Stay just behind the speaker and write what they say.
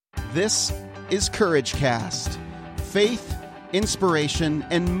This is Courage Cast. Faith, inspiration,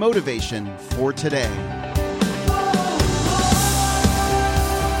 and motivation for today.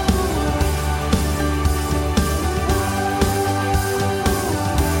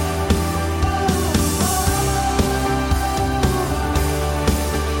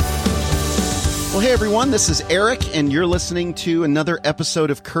 Well, hey everyone, this is Eric, and you're listening to another episode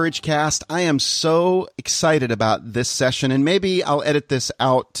of Courage Cast. I am so excited about this session, and maybe I'll edit this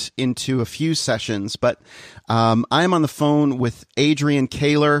out into a few sessions, but I am on the phone with Adrian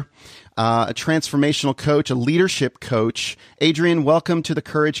Kaler, a transformational coach, a leadership coach. Adrian, welcome to the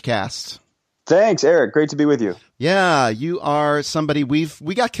Courage Cast. Thanks, Eric. Great to be with you. Yeah, you are somebody we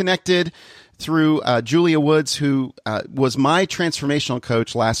got connected through Julia Woods, who was my transformational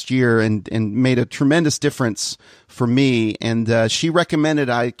coach last year and made a tremendous difference for me. And she recommended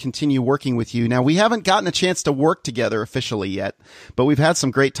I continue working with you. Now, we haven't gotten a chance to work together officially yet, but we've had some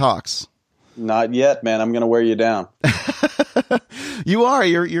great talks. Not yet, man. I'm going to wear you down. You are.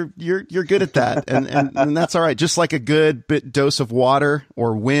 You're good at that, and that's all right. Just like a good dose of water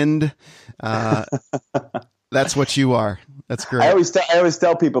or wind, that's what you are. That's great. I always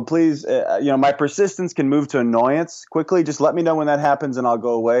tell people, please, my persistence can move to annoyance quickly. Just let me know when that happens, and I'll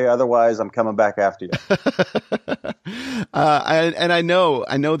go away. Otherwise, I'm coming back after you. I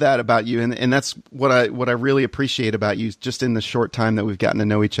know that about you, and that's what I really appreciate about you, just in the short time that we've gotten to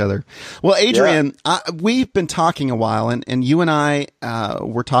know each other. Well, Adrian, we've been talking a while, and you and I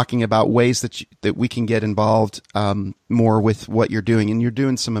were talking about ways that we can get involved more with what you're doing, and you're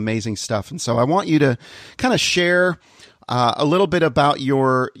doing some amazing stuff. And so I want you to kind of share a little bit about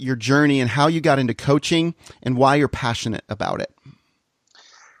your journey and how you got into coaching and why you're passionate about it.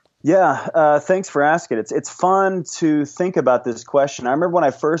 Yeah, thanks for asking. It's fun to think about this question. I remember when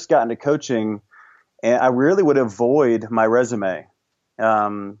I first got into coaching, and I really would avoid my resume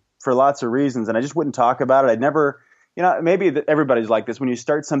for lots of reasons, and I just wouldn't talk about it. I'd never, maybe everybody's like this. When you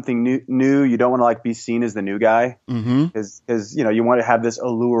start something new, you don't want to be seen as the new guy, because you want to have this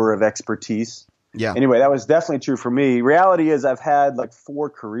allure of expertise. Yeah. Anyway, that was definitely true for me. Reality is I've had 4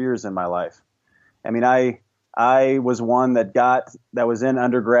 careers in my life. I mean, I was one that was in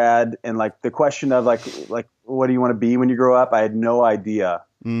undergrad, and the question of what do you want to be when you grow up? I had no idea.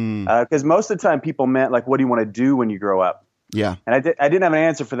 Because most of the time people meant what do you want to do when you grow up? Yeah. And I didn't have an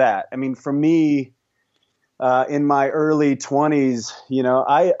answer for that. I mean, for me, in my early 20s,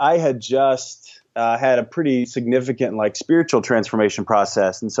 I had just had a pretty significant spiritual transformation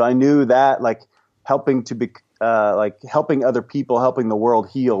process. And so I knew that helping other people, helping the world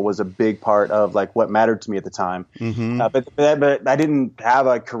heal was a big part of what mattered to me at the time. But I didn't have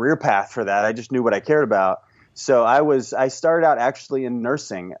a career path for that. I just knew what I cared about. So I started out actually in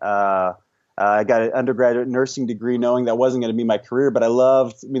nursing. I got an undergraduate nursing degree knowing that wasn't going to be my career, but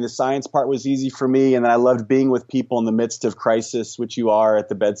the science part was easy for me. And then I loved being with people in the midst of crisis, which you are at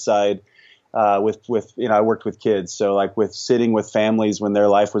the bedside. I worked with kids. So with sitting with families when their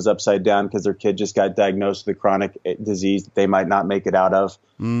life was upside down because their kid just got diagnosed with a chronic disease that they might not make it out of.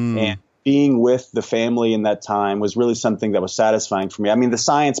 And being with the family in that time was really something that was satisfying for me. I mean, the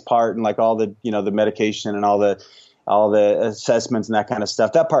science part and all the, the medication and all the assessments and that kind of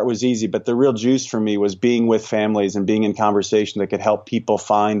stuff, that part was easy. But the real juice for me was being with families and being in conversation that could help people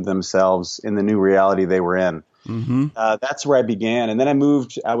find themselves in the new reality they were in. That's where I began. And then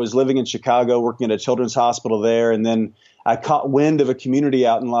I was living in Chicago, working at a children's hospital there. And then I caught wind of a community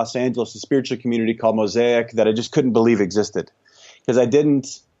out in Los Angeles, a spiritual community called Mosaic, that I just couldn't believe existed, because I didn't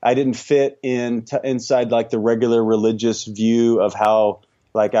fit inside the regular religious view of how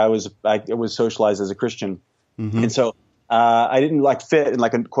I was socialized as a Christian. And so I didn't fit in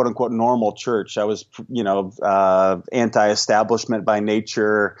a quote unquote normal church. I was, anti-establishment by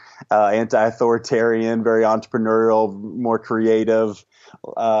nature, anti-authoritarian, very entrepreneurial, more creative,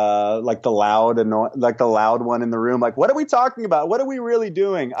 the loud one in the room. What are we talking about? What are we really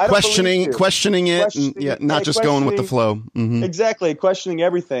doing? Questioning it, not just going with the flow. Exactly. Questioning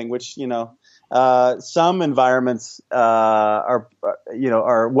everything, which, some environments are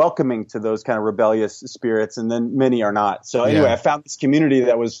welcoming to those kind of rebellious spirits, and then many are not. So anyway, I found this community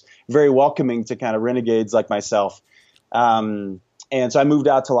that was very welcoming to kind of renegades like myself. And so I moved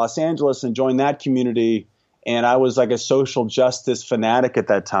out to Los Angeles and joined that community, and I was a social justice fanatic at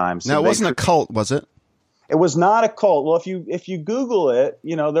that time. So now, it wasn't a cult, was it? It was not a cult. Well, if you Google it,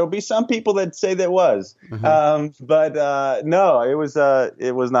 there'll be some people that say that it was. But no, it was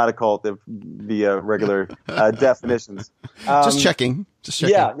not a cult via regular definitions. Just checking.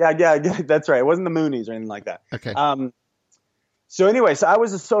 Yeah. That's right. It wasn't the Moonies or anything like that. Okay. So anyway, so I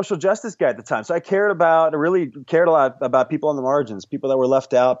was a social justice guy at the time. So I really cared a lot about people on the margins, people that were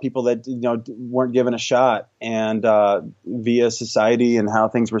left out, people that, weren't given a shot, and via society and how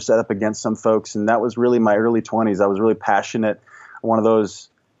things were set up against some folks. And that was really my early 20s. I was really passionate, one of those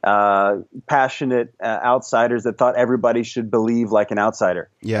passionate outsiders that thought everybody should believe like an outsider.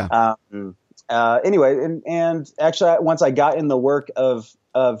 Yeah. Anyway, and actually, once I got in the work of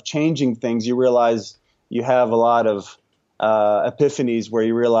changing things, you realize you have a lot of epiphanies where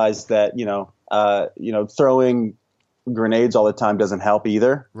you realize that throwing grenades all the time doesn't help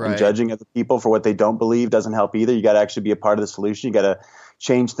either. Right. And judging other people for what they don't believe doesn't help either. You got to actually be a part of the solution. You got to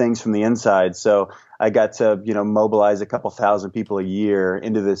change things from the inside. So I got to mobilize a couple thousand people a year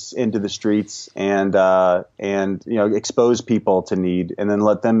into the streets and expose people to need, and then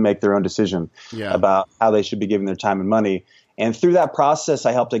let them make their own decision about how they should be giving their time and money. And through that process,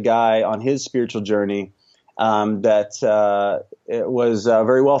 I helped a guy on his spiritual journey that was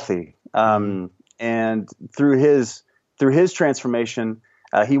very wealthy, and through his transformation,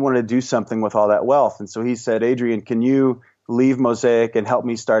 he wanted to do something with all that wealth. And so he said, "Adrian, can you leave Mosaic and help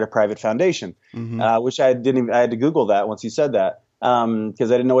me start a private foundation?" Which I had to Google that once he said that,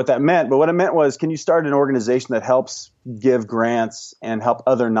 because I didn't know what that meant. But what it meant was, can you start an organization that helps give grants and help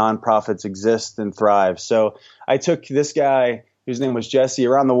other nonprofits exist and thrive? So I took this guy, whose name was Jesse,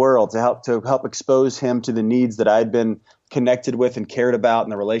 around the world to help expose him to the needs that I'd been connected with and cared about,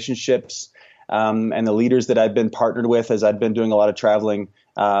 and the relationships and the leaders that I'd been partnered with as I'd been doing a lot of traveling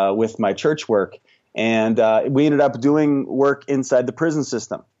with my church work. And we ended up doing work inside the prison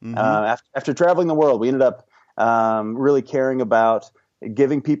system. After traveling the world, we ended up really caring about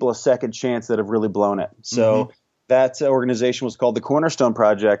giving people a second chance that have really blown it. So that organization was called the Cornerstone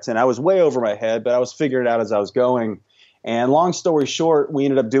Project, and I was way over my head, but I was figuring it out as I was going. And long story short, we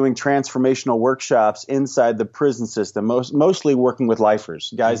ended up doing transformational workshops inside the prison system, mostly working with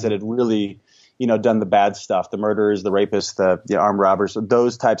lifers, guys that had really done the bad stuff, the murderers, the rapists, the armed robbers,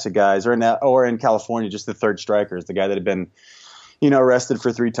 those types of guys, or in California, just the third strikers, the guy that had been, arrested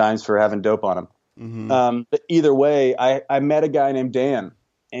for 3 times for having dope on him. But either way, I met a guy named Dan,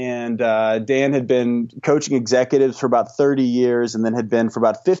 and Dan had been coaching executives for about 30 years, and then had been for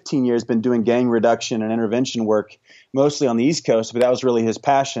about 15 years been doing gang reduction and intervention work, mostly on the East Coast, but that was really his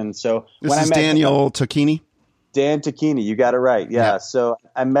passion. So this is Daniel Tocchini. Dan Tocchini, you got it right. Yeah. So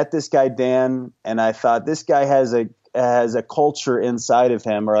I met this guy, Dan, and I thought this guy has a culture inside of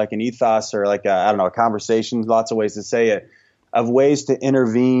him, or like an ethos, or like a conversation, lots of ways to say it, of ways to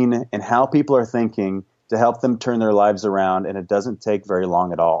intervene in how people are thinking to help them turn their lives around. And it doesn't take very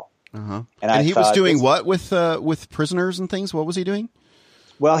long at all. And he was doing what with prisoners and things? What was he doing?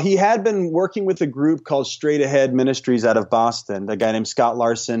 Well, he had been working with a group called Straight Ahead Ministries out of Boston. A guy named Scott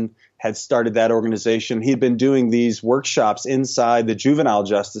Larson had started that organization. He'd been doing these workshops inside the juvenile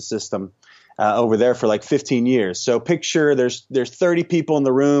justice system over there for like 15 years. So picture there's 30 people in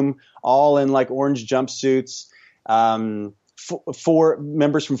the room, all in like orange jumpsuits, 4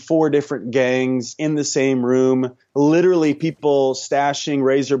 members from 4 different gangs in the same room, literally people stashing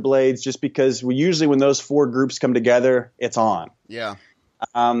razor blades just because usually when those 4 groups come together, it's on. Yeah.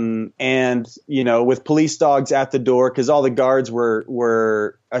 And with police dogs at the door, because all the guards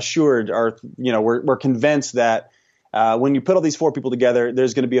were assured, or were convinced that when you put all these 4 people together,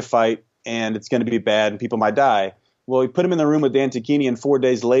 there's going to be a fight and it's going to be bad and people might die. Well, we put them in the room with Dan Tocchini, and 4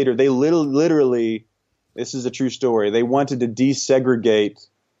 days later, they literally, this is a true story, they wanted to desegregate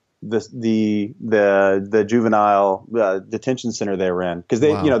the juvenile detention center they were in, because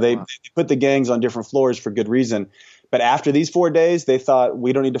they put the gangs on different floors for good reason. But after these 4 days, they thought,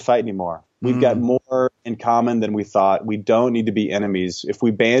 we don't need to fight anymore. We've got more in common than we thought. We don't need to be enemies. If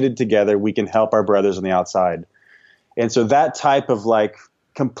we banded together, we can help our brothers on the outside. And so that type of like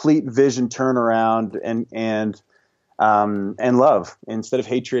complete vision turnaround and love. Instead of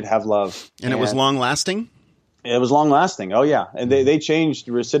hatred, have love. And it was long lasting? It was long lasting. Oh yeah. And they changed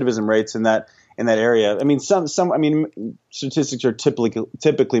recidivism rates in that area. I mean, some statistics are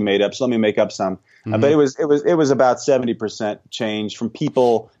typically made up. So let me make up some. But it was about 70% change from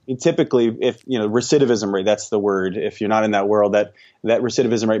people. I mean, typically, if recidivism rate, that's the word. If you're not in that world, that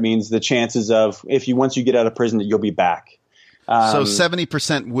recidivism rate means the chances of once you get out of prison, that you'll be back. So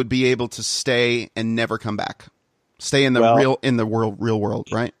 70% would be able to stay and never come back. Stay in the real world,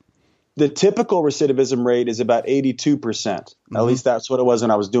 right? The typical recidivism rate is about 82%. At least that's what it was when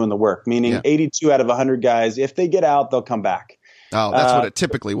I was doing the work, meaning 82 out of 100 guys, if they get out, they'll come back. Oh, that's what it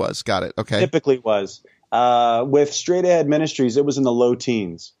typically was. Got it. Okay. Typically was. With Straight Ahead Ministries, it was in the low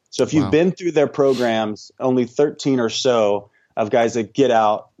teens. So if you've been through their programs, only 13 or so of guys that get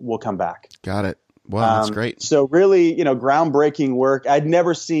out will come back. Got it. Wow, that's great. So really, groundbreaking work. I've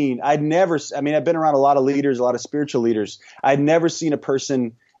been around a lot of leaders, a lot of spiritual leaders. I'd never seen a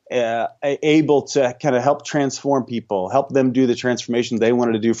person able to kind of help transform people, help them do the transformation they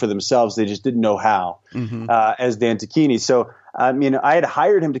wanted to do for themselves. They just didn't know how, as Dan Tacchini. So, I had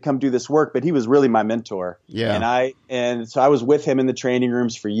hired him to come do this work, but he was really my mentor. Yeah. And so I was with him in the training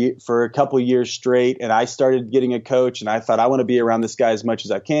rooms for a couple of years straight. And I started getting a coach, and I thought I want to be around this guy as much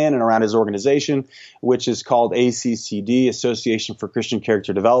as I can and around his organization, which is called ACCD, Association for Christian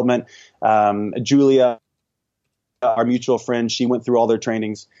Character Development. Julia, our mutual friend, she went through all their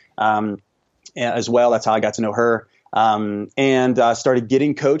trainings as well. That's how I got to know her. And started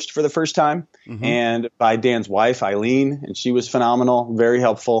getting coached for the first time, and by Dan's wife, Eileen, and she was phenomenal, very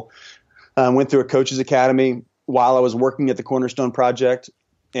helpful. Went through a coach's academy while I was working at the Cornerstone Project,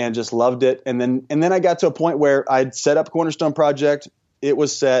 and just loved it. And then I got to a point where I'd set up Cornerstone Project. It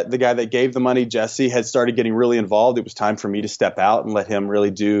was set. The guy that gave the money, Jesse, had started getting really involved. It was time for me to step out and let him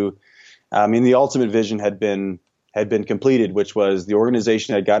really do. The ultimate vision had been completed, which was the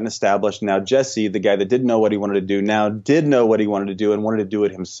organization had gotten established. Now Jesse, the guy that didn't know what he wanted to do, now did know what he wanted to do and wanted to do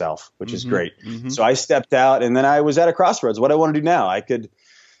it himself, which is great. So I stepped out, and then I was at a crossroads. What do I want to do now? I could,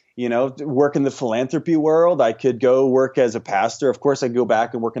 work in the philanthropy world. I could go work as a pastor. Of course, I could go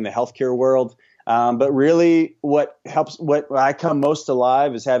back and work in the healthcare world. But really what I come most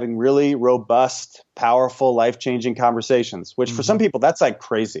alive is having really robust, powerful, life-changing conversations, which for some people, that's like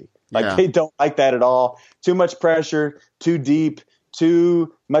crazy. They don't like that at all. Too much pressure, too deep,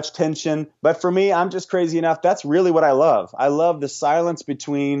 too much tension. But for me, I'm just crazy enough. That's really what I love. I love the silence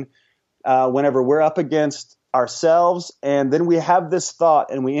between whenever we're up against ourselves, and then we have this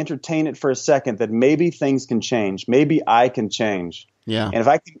thought and we entertain it for a second that maybe things can change. Maybe I can change. Yeah. And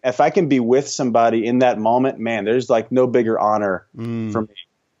if I can be with somebody in that moment, man, there's like no bigger honor for me.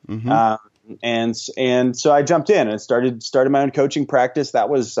 And so I jumped in and started my own coaching practice. That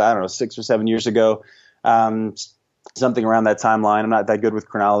was, 6 or 7 years ago, something around that timeline. I'm not that good with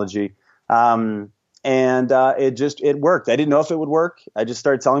chronology. And it worked. I didn't know if it would work. I just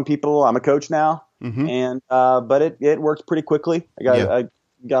started telling people I'm a coach now. But it worked pretty quickly. I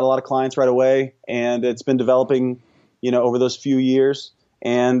got a lot of clients right away, and it's been developing, over those few years,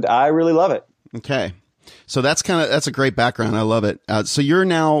 and I really love it. Okay. So that's a great background. I love it. So you're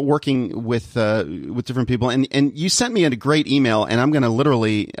now working with different people, and you sent me a great email, and I'm going to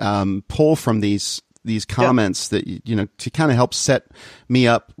literally pull from these comments that to kind of help set me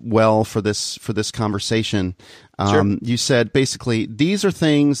up well for this conversation. Sure. You said basically, these are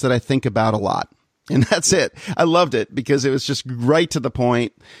things that I think about a lot. And that's it. I loved it because it was just right to the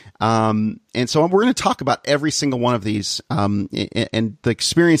point. And so we're going to talk about every single one of these, and the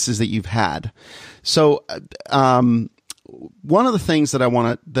experiences that you've had. So, one of the things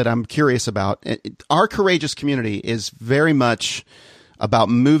that I'm curious about, our courageous community is very much about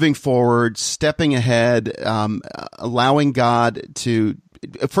moving forward, stepping ahead, allowing God to,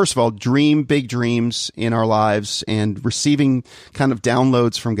 first of all, dream big dreams in our lives and receiving kind of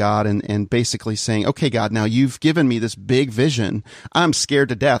downloads from God and basically saying, okay, God, now you've given me this big vision. I'm scared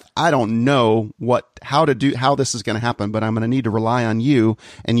to death. I don't know how this is going to happen, but I'm going to need to rely on you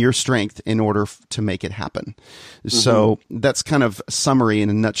and your strength in order to make it happen. So that's kind of a summary in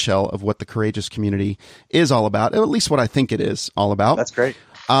a nutshell of what the courageous community is all about, at least what I think it is all about. That's great.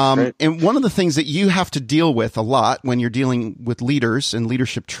 And one of the things that you have to deal with a lot when you're dealing with leaders and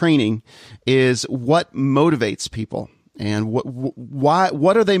leadership training is what motivates people and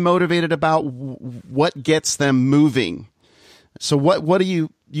what are they motivated about? What gets them moving? So what do you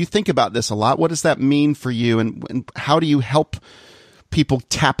think about this a lot? What does that mean for you? And how do you help people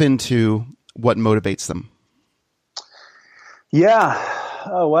tap into what motivates them? Yeah.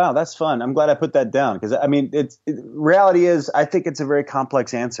 Oh, wow. That's fun. I'm glad I put that down because reality is I think it's a very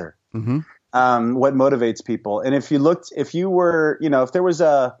complex answer. What motivates people. And if there was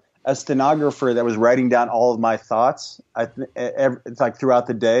a stenographer that was writing down all of my thoughts, it's like throughout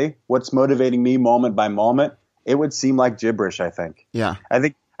the day, what's motivating me moment by moment, it would seem like gibberish, I think. Yeah. I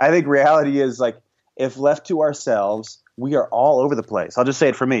think reality is like, if left to ourselves, we are all over the place. I'll just say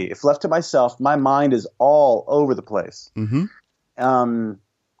it for me. If left to myself, my mind is all over the place. And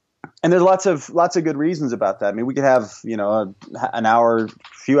there's lots of good reasons about that. I mean, we could have, few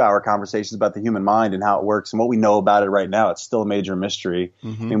hour conversations about the human mind and how it works and what we know about it right now. It's still a major mystery.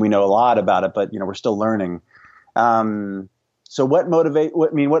 And we know a lot about it, but we're still learning. So what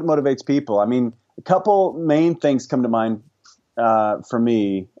motivates people? I mean, a couple main things come to mind for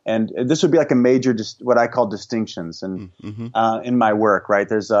me, and this would be like a major, what I call distinctions, and in my work, right?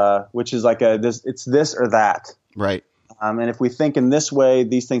 There's which is like it's this or that, right? And if we think in this way,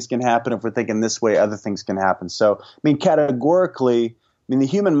 these things can happen. If we're thinking this way, other things can happen. So, I mean, categorically, the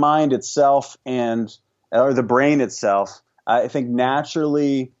human mind itself or the brain itself, I think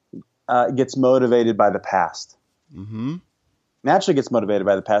naturally gets motivated by the past. Mm-hmm. Naturally gets motivated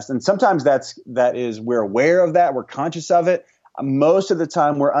by the past. And sometimes we're aware of that. We're conscious of it. Most of the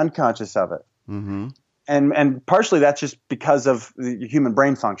time we're unconscious of it. Mm-hmm. And partially that's just because of the human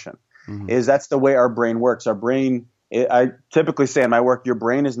brain function. Mm-hmm. Is that's the way our brain works. Our brain, I typically say in my work, your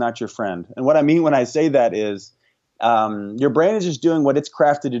brain is not your friend. And what I mean when I say that is your brain is just doing what it's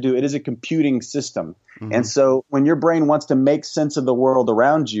crafted to do. It is a computing system. Mm-hmm. And so when your brain wants to make sense of the world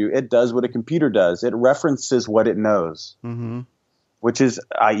around you, it does what a computer does. It references what it knows, mm-hmm. which is,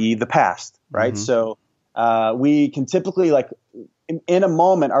 i.e., the past, right? Mm-hmm. So we can typically, like, in a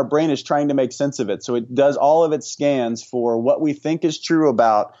moment, our brain is trying to make sense of it. So it does all of its scans for what we think is true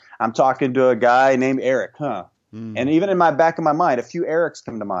about, I'm talking to a guy named Eric, Mm. And even in my back of my mind, a few Erics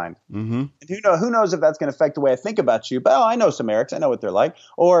come to mind. Mm-hmm. And who knows if that's going to affect the way I think about you? But I know some Erics. I know what they're like.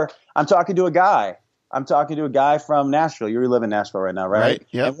 Or I'm talking to a guy. From Nashville. You live in Nashville right now, right?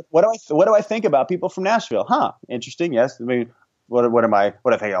 Yeah. What do I think about people from Nashville? Interesting. Yes. I mean, what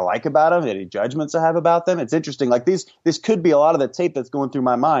I think I like about them? Any judgments I have about them? It's interesting. Like this could be a lot of the tape that's going through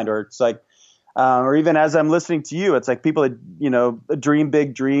my mind, or it's like. Or even as I'm listening to you, it's like people that, dream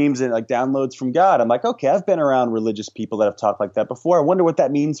big dreams and like downloads from God. I'm like, okay, I've been around religious people that have talked like that before. I wonder what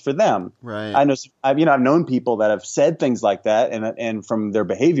that means for them. Right. I know, I've known people that have said things like that and from their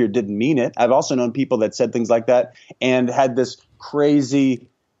behavior didn't mean it. I've also known people that said things like that and had this crazy,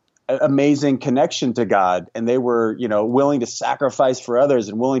 amazing connection to God. And they were, willing to sacrifice for others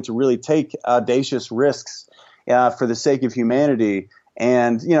and willing to really take audacious risks for the sake of humanity.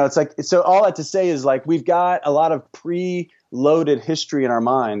 And, it's like, so all that to say is like, we've got a lot of pre-loaded history in our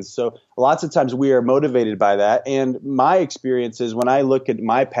minds. So lots of times we are motivated by that. And my experience is when I look at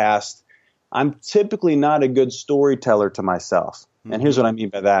my past, I'm typically not a good storyteller to myself. Mm-hmm. And here's what I mean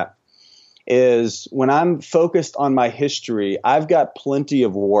by that is when I'm focused on my history, I've got plenty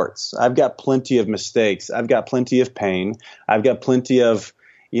of warts. I've got plenty of mistakes. I've got plenty of pain. I've got plenty of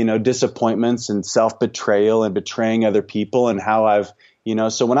disappointments and self-betrayal and betraying other people and how I've,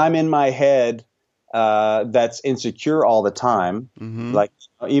 so when I'm in my head, that's insecure all the time, mm-hmm. like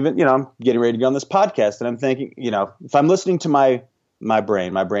even, I'm getting ready to go on this podcast and I'm thinking, if I'm listening to my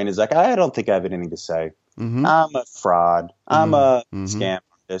brain is like, I don't think I have anything to say. Mm-hmm. I'm a fraud. I'm a mm-hmm. scam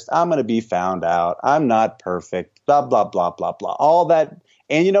artist. I'm going to be found out. I'm not perfect, blah, blah, blah, blah, blah, all that.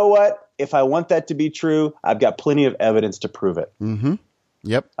 And you know what? If I want that to be true, I've got plenty of evidence to prove it. Mm-hmm.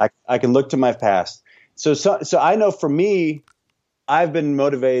 Yep. I can look to my past. So I know for me, I've been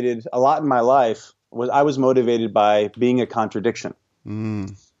motivated a lot in my life. I was motivated by being a contradiction,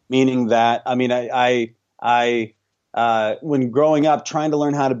 meaning that, I when growing up, trying to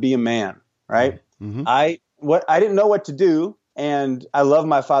learn how to be a man, right? Mm-hmm. I didn't know what to do. And I love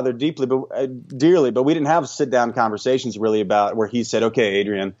my father dearly, but we didn't have sit down conversations really about where he said, okay,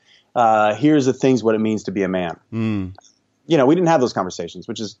 Adrian, here's the things, what it means to be a man. Mm. We didn't have those conversations,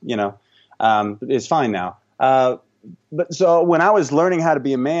 which is, is fine now. But so when I was learning how to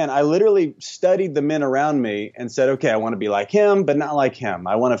be a man, I literally studied the men around me and said, okay, I want to be like him, but not like him.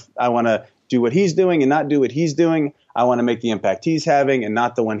 I want to do what he's doing and not do what he's doing. I want to make the impact he's having and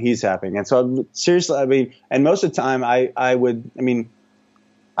not the one he's having. And so seriously, and most of the time I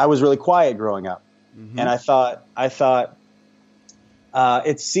was really quiet growing up. Mm-hmm. And I thought,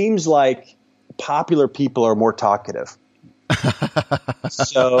 it seems like popular people are more talkative.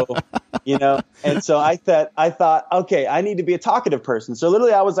 So, and so I thought, okay, I need to be a talkative person. So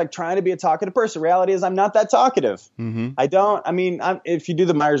literally I was like trying to be a talkative person. Reality is I'm not that talkative. Mm-hmm. If you do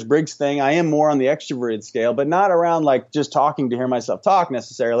the Myers-Briggs thing, I am more on the extroverted scale, but not around like just talking to hear myself talk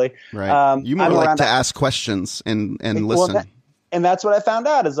necessarily. Right. You more like to ask questions and listen. And that's what I found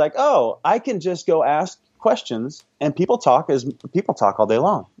out is like, oh, I can just go ask questions and people talk all day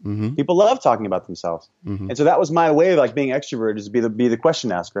long. Mm-hmm. People love talking about themselves. Mm-hmm. And so that was my way of like being extroverted, is to be the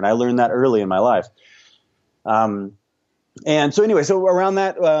question asker. And I learned that early in my life. And so anyway, so around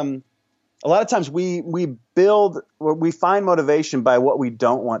that, a lot of times we find motivation by what we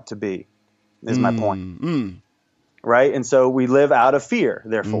don't want to be, is my point. Mm. Right. And so we live out of fear,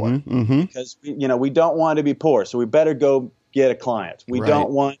 therefore, mm-hmm. because we don't want to be poor. So we better go get a client. We don't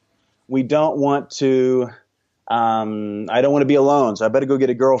want to, I don't want to be alone, so I better go get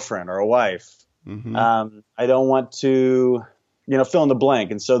a girlfriend or a wife. Mm-hmm. I don't want to, fill in the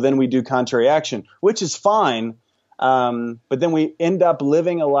blank. And so then we do contrary action, which is fine. But then we end up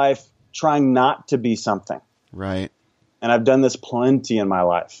living a life trying not to be something. Right. And I've done this plenty in my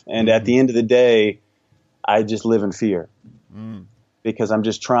life. And mm-hmm. at the end of the day, I just live in fear because I'm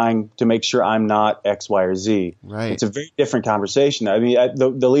just trying to make sure I'm not X, Y, or Z. Right. It's a very different conversation. I mean,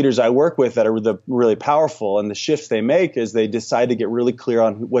 the leaders I work with that are really powerful, and the shifts they make is they decide to get really clear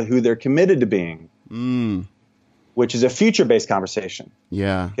on who they're committed to being, which is a future-based conversation.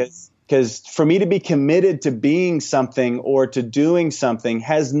 Yeah. Because for me to be committed to being something or to doing something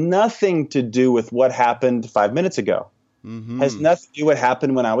has nothing to do with what happened 5 minutes ago. Has nothing to do with what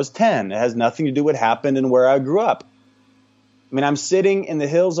happened when I was 10. It has nothing to do with what happened and where I grew up. I mean, I'm sitting in the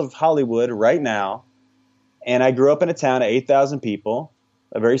hills of Hollywood right now, and I grew up in a town of 8,000 people,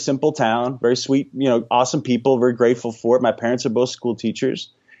 a very simple town, very sweet, awesome people, very grateful for it. My parents are both school teachers,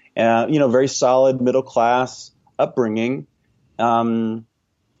 very solid middle class upbringing. And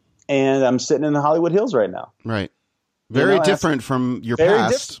I'm sitting in the Hollywood Hills right now. Right. Very different from your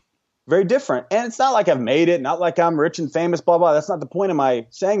past. Very different. And it's not like I've made it, not like I'm rich and famous, blah, blah. That's not the point of my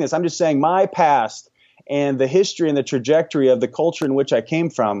saying this. I'm just saying my past and the history and the trajectory of the culture in which I came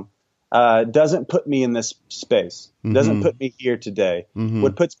from doesn't put me in this space, doesn't put me here today.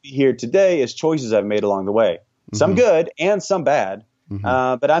 What puts me here today is choices I've made along the way, some good and some bad.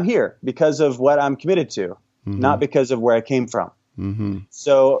 But I'm here because of what I'm committed to, not because of where I came from.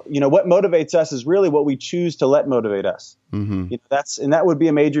 So, what motivates us is really what we choose to let motivate us. That would be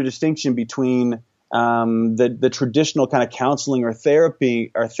a major distinction between the traditional kind of counseling or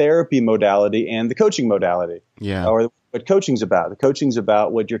therapy modality and the coaching modality. Yeah. Or what coaching's about. The coaching's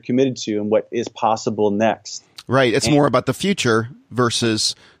about what you're committed to and what is possible next. Right. It's more about the future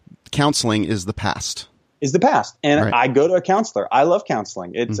versus counseling is the past. And right. I go to a counselor. I love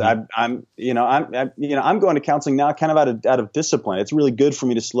counseling. It's I'm going to counseling now kind of out of discipline. It's really good for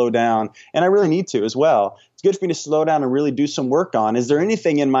me to slow down, and I really need to as well. It's good for me to slow down and really do some work on. Is there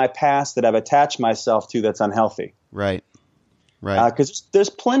anything in my past that I've attached myself to that's unhealthy? Right. Because there's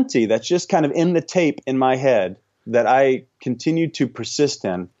plenty that's just kind of in the tape in my head that I continue to persist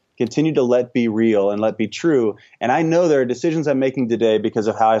in, continue to let be real and let be true. And I know there are decisions I'm making today because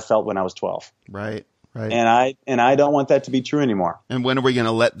of how I felt when I was 12. Right. And I don't want that to be true anymore. And when are we going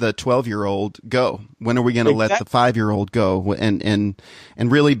to let the 12-year-old go? When are we going to let the 5-year-old go and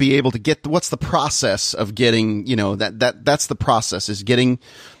really be able to get what's the process of getting, that's the process is getting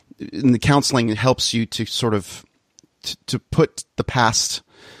in the counseling. It helps you to sort of to put the past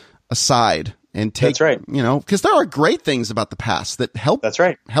aside and take, that's right. Because there are great things about the past that help. That's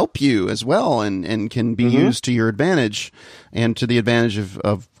right. Help you as well and can be used to your advantage and to the advantage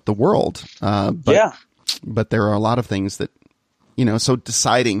of the world. But there are a lot of things that, so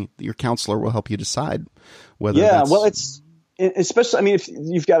deciding, your counselor will help you decide whether it's especially, I mean, if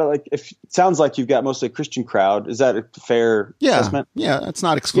you've got if it sounds like you've got mostly a Christian crowd, is that a fair assessment? Yeah. It's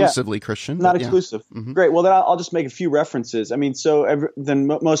not exclusively Christian. Not exclusive. Great. Well, then I'll just make a few references. I mean, then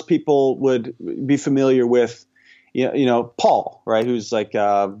most people would be familiar with, Paul, right? Who's like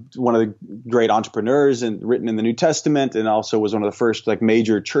one of the great entrepreneurs and written in the New Testament, and also was one of the first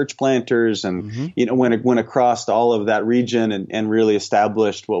major church planters, and went across all of that region and really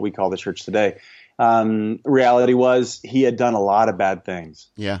established what we call the church today. Reality was he had done a lot of bad things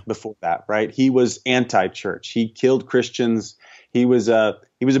before that, right? He was anti-church. He killed Christians. He was a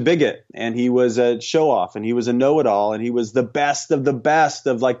bigot, and he was a show-off, and he was a know-it-all, and he was the best of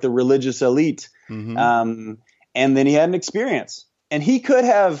the religious elite. And then he had an experience, and he could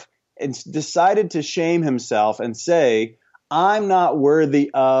have decided to shame himself and say, I'm not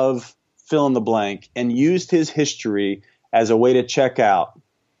worthy of fill in the blank, and used his history as a way to check out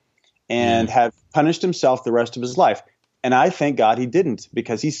and have punished himself the rest of his life. And I thank God he didn't,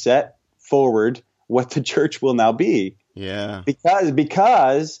 because he set forward what the church will now be. Yeah.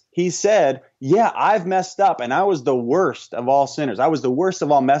 Because he said, I've messed up, and I was the worst of all sinners. I was the worst of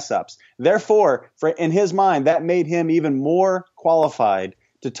all mess ups. Therefore, in his mind, that made him even more qualified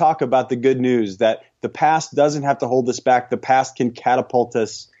to talk about the good news that the past doesn't have to hold us back. The past can catapult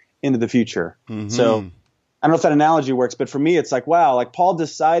us into the future. So I don't know if that analogy works, but for me, it's like, wow, like Paul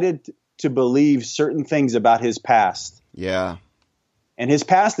decided to believe certain things about his past. Yeah. And his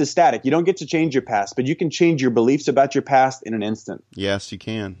past is static. You don't get to change your past, but you can change your beliefs about your past in an instant. Yes, you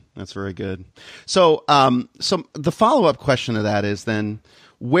can. That's very good. So, so the follow-up question to that is then,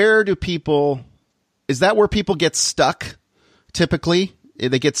 is that where people get stuck typically?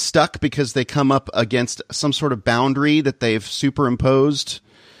 They get stuck because they come up against some sort of boundary that they've superimposed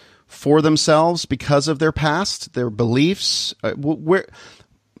for themselves because of their past, their beliefs. Where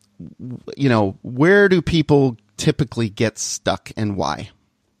do people typically get stuck, and why?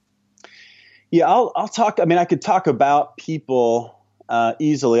 Yeah, I'll talk. I mean, I could talk about people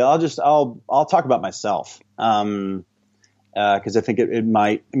easily. I'll talk about myself because I think it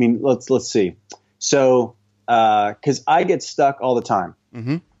might. I mean, let's see. So, cause I get stuck all the time.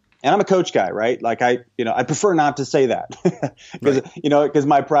 Mm-hmm. And I'm a coach guy, right? Like I prefer not to say that because, right. Cause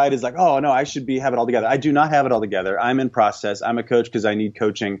my pride is like, oh no, I should have it all together. I do not have it all together. I'm in process. I'm a coach because I need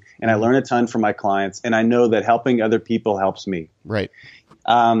coaching and I learn a ton from my clients. And I know that helping other people helps me. Right.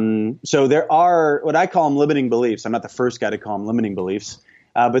 So there are what I call them limiting beliefs. I'm not the first guy to call them limiting beliefs,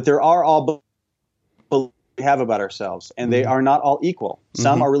 but there are all beliefs we have about ourselves, and they are not all equal.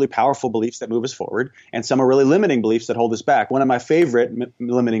 Some are really powerful beliefs that move us forward, and some are really limiting beliefs that hold us back. One of my favorite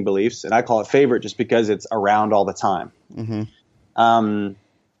limiting beliefs, and I call it favorite just because it's around all the time.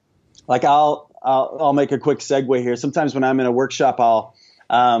 Like I'll make a quick segue here. Sometimes when I'm in a workshop,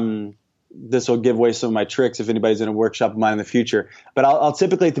 this will give away some of my tricks if anybody's in a workshop of mine in the future. But I'll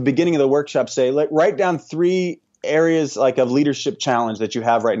typically at the beginning of the workshop say, like, write down 3 areas like of leadership challenge that you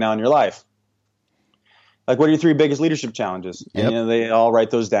have right now in your life. Like, what are your 3 biggest leadership challenges? Yep. And they all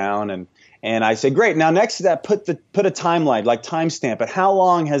write those down, and I say, great. Now next to that, put a timeline, like timestamp it. How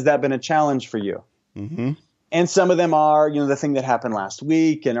long has that been a challenge for you? Mm-hmm. And some of them are, the thing that happened last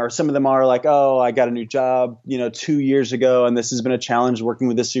week, or some of them are like, oh, I got a new job, 2 years ago, and this has been a challenge working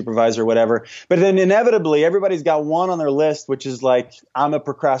with this supervisor or whatever. But then inevitably, everybody's got one on their list, which is like, I'm a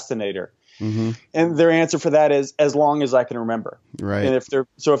procrastinator. Mm-hmm. And their answer for that is as long as I can remember. Right. And if they're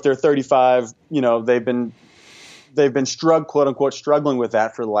 35, they've been quote unquote struggling with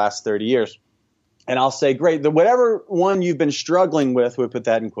that for the last 30 years. And I'll say, great, whatever one you've been struggling with, we put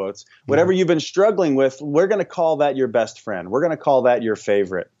that in quotes, whatever you've been struggling with, we're going to call that your best friend. We're going to call that your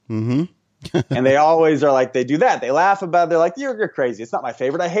favorite. Mm-hmm. And they always are like, they do that. They laugh about it. They're like, you're crazy. It's not my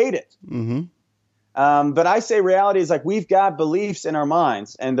favorite. I hate it. Mm-hmm. But I say reality is like we've got beliefs in our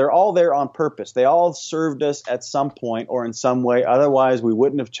minds, and they're all there on purpose. They all served us at some point or in some way. Otherwise, we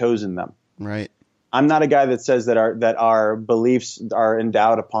wouldn't have chosen them. Right. I'm not a guy that says that our beliefs are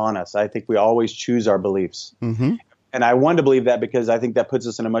endowed upon us. I think we always choose our beliefs. Mm-hmm. And I want to believe that because I think that puts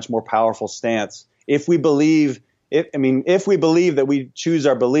us in a much more powerful stance. If we believe that we choose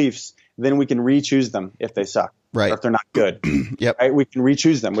our beliefs, then we can re-choose them if they suck. Right. Or if they're not good. Yep. Right? We can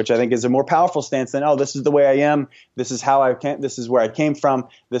re-choose them, which I think is a more powerful stance than, oh, this is the way I am. This is how this is where I came from.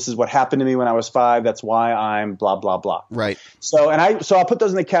 This is what happened to me when I was 5. That's why I'm blah, blah, blah. Right. So I'll put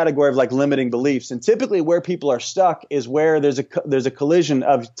those in the category of like limiting beliefs. And typically where people are stuck is where there's a collision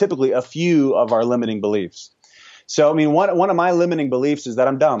of typically a few of our limiting beliefs. So, I mean, one of my limiting beliefs is that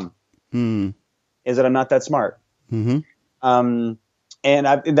I'm dumb. Is that I'm not that smart. Mm-hmm. And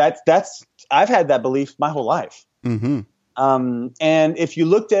I've had that belief my whole life. Mm-hmm. And if you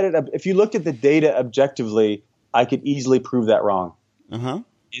looked at the data objectively, I could easily prove that wrong. Uh-huh.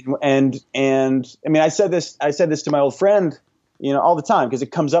 And I mean, I said this to my old friend, all the time, because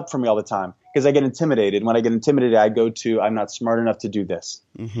it comes up for me all the time, because I get intimidated. When I get intimidated, I go to, I'm not smart enough to do this.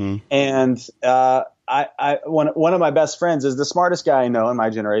 Mm-hmm. And, one of my best friends is the smartest guy I know in my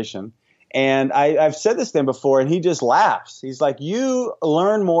generation. And I've said this to him before, and he just laughs. He's like, you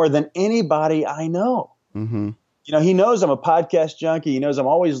learn more than anybody I know. Mm-hmm. He knows I'm a podcast junkie. He knows I'm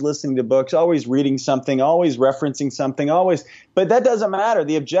always listening to books, always reading something, always referencing something, always. But that doesn't matter.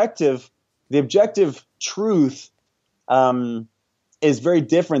 The objective truth is very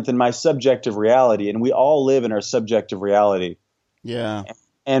different than my subjective reality, and we all live in our subjective reality. Yeah.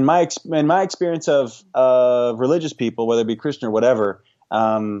 And my experience of religious people, whether it be Christian or whatever,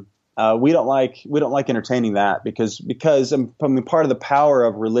 we don't like entertaining that because I mean, part of the power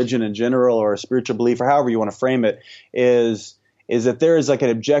of religion in general, or a spiritual belief, or however you want to frame it, is that there is like an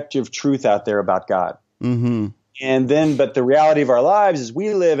objective truth out there about God. Mm-hmm. And then, but the reality of our lives is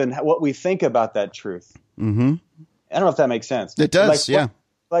we live in what we think about that truth. Mm-hmm. I don't know if that makes sense. It does, yeah.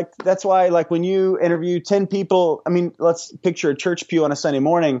 Like that's why, like when you interview 10 people, I mean, let's picture a church pew on a Sunday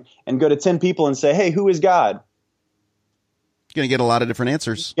morning and go to 10 people and say, hey, who is God? You're going to get a lot of different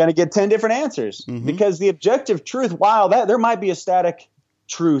answers. You're going to get 10 different answers, mm-hmm. because the objective truth, while there might be a static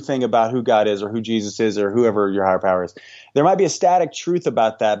true thing about who God is or who Jesus is or whoever your higher power is. There might be a static truth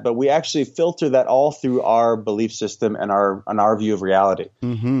about that, but we actually filter that all through our belief system and our view of reality.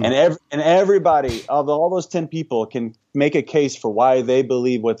 Mm-hmm. And everybody, of all those 10 people, can make a case for why they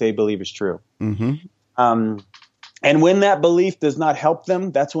believe what they believe is true. Mm-hmm. And when that belief does not help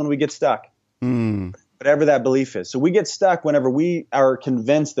them, that's when we get stuck. Mm. Whatever that belief is. So we get stuck whenever we are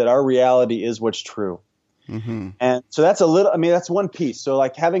convinced that our reality is what's true. Mm-hmm. And so that's that's one piece. So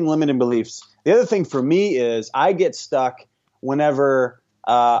like having limiting beliefs. The other thing for me is I get stuck whenever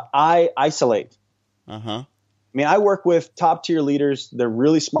I isolate. Uh-huh. I mean, I work with top tier leaders. They're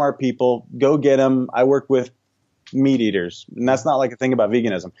really smart people. Go get them. I work with meat eaters. And that's not like a thing about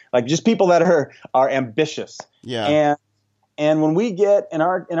veganism. Like just people that are ambitious. Yeah. And when we get in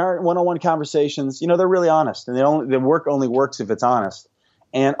our one-on-one conversations, they're really honest, and the work only works if it's honest.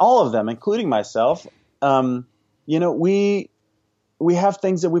 And all of them, including myself, we have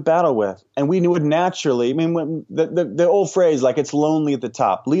things that we battle with, and we would naturally. I mean, when the old phrase, like, it's lonely at the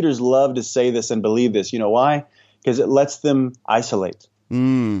top. Leaders love to say this and believe this. You know why? Because it lets them isolate.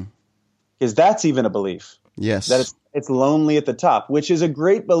 Because that's even a belief. Yes, that it's lonely at the top, which is a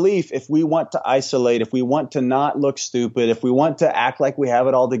great belief if we want to isolate, if we want to not look stupid, if we want to act like we have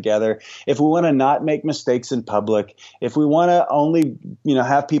it all together, if we want to not make mistakes in public, if we want to only,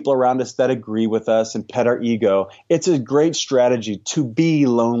 have people around us that agree with us and pet our ego. It's a great strategy to be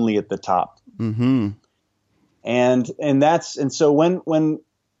lonely at the top. Mm-hmm. And so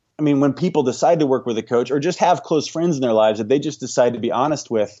when people decide to work with a coach or just have close friends in their lives that they just decide to be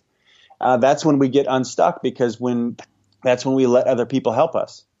honest with, that's when we get unstuck, because that's when we let other people help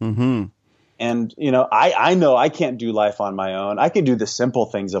us. Mm-hmm. And, I know I can't do life on my own. I can do the simple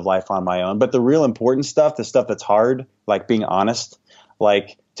things of life on my own, but the real important stuff, the stuff that's hard, like being honest,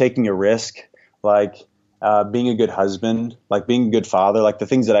 like taking a risk, like being a good husband, like being a good father, like the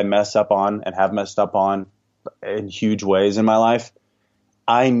things that I mess up on and have messed up on in huge ways in my life,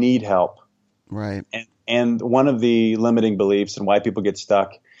 I need help. Right. And one of the limiting beliefs and why people get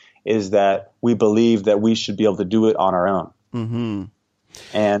stuck is that we believe that we should be able to do it on our own. Mm-hmm.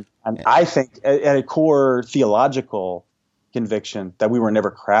 And I think at a core theological conviction that we were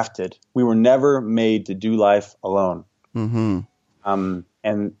never crafted. We were never made to do life alone. Mm-hmm.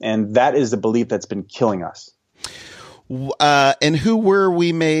 And that is the belief that's been killing us. And who were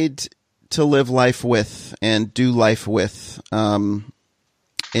we made to live life with and do life with,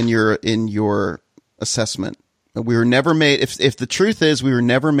 in your assessment? We were never made. If the truth is we were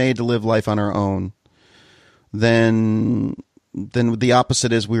never made to live life on our own, then the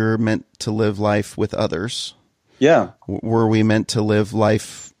opposite is we were meant to live life with others. Yeah. Were we meant to live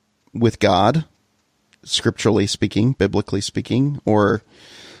life with God, scripturally speaking, biblically speaking, or,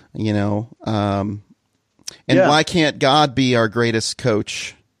 why can't God be our greatest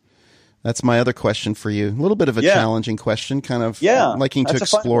coach? That's my other question for you. A little bit of a challenging question, kind of liking to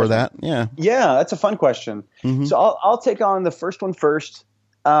explore that. Yeah. Yeah, that's a fun question. Mm-hmm. So I'll take on the first one first.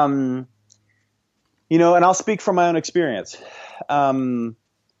 And I'll speak from my own experience. And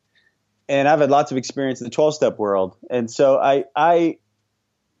I've had lots of experience in the 12-step world. And so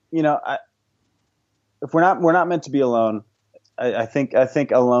if we're not meant to be alone, I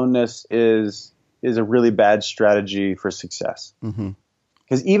think aloneness is a really bad strategy for success. Mm-hmm.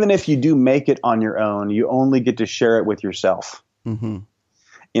 Because even if you do make it on your own, you only get to share it with yourself. Mm-hmm.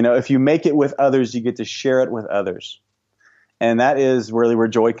 If you make it with others, you get to share it with others. And that is really where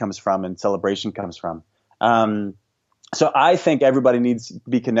joy comes from and celebration comes from. So I think everybody needs to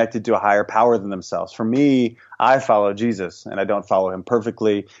be connected to a higher power than themselves. For me, I follow Jesus, and I don't follow him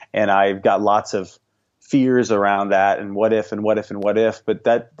perfectly. And I've got lots of fears around that and what if and what if and what if. But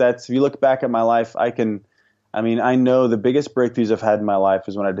that's, if you look back at my life, I know the biggest breakthroughs I've had in my life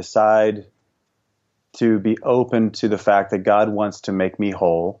is when I decide to be open to the fact that God wants to make me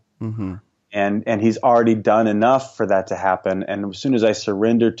whole. Mm-hmm. And he's already done enough for that to happen. And as soon as I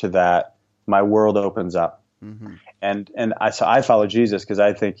surrender to that, my world opens up. Mm-hmm. So I follow Jesus because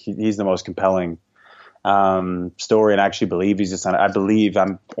I think he's the most compelling story, and I actually believe he's the son. I believe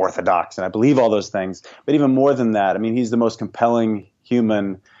I'm Orthodox, and I believe all those things. But even more than that, he's the most compelling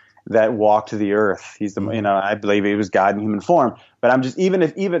human that walked the earth. He's the, I believe he was God in human form. But I'm just, even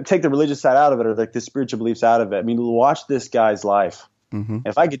take the religious side out of it, or like the spiritual beliefs out of it. Watch this guy's life. Mm-hmm.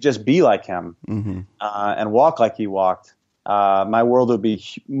 If I could just be like him, mm-hmm. And walk like he walked, my world would be,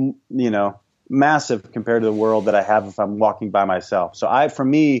 massive compared to the world that I have if I'm walking by myself. So for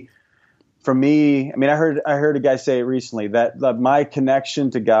me, I heard a guy say it recently that my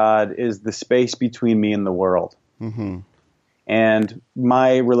connection to God is the space between me and the world. Mm-hmm. And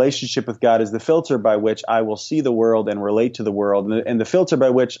my relationship with God is the filter by which I will see the world and relate to the world, and the filter by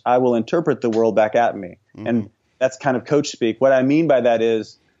which I will interpret the world back at me. Mm-hmm. And that's kind of coach speak. What I mean by that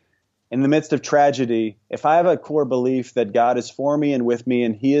is, in the midst of tragedy, if I have a core belief that God is for me and with me,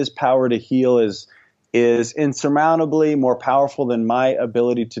 and his power to heal is insurmountably more powerful than my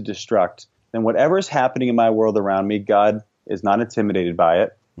ability to destruct, then whatever is happening in my world around me, God is not intimidated by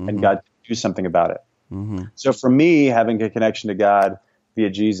it, mm-hmm. and God can do something about it. Mm-hmm. So for me, having a connection to God via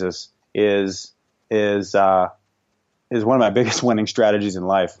Jesus is one of my biggest winning strategies in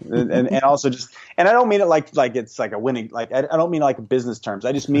life. And also just, and I don't mean it like it's like a winning, like I don't mean like business terms.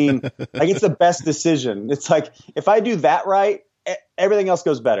 I just mean like it's the best decision. It's like, if I do that right, everything else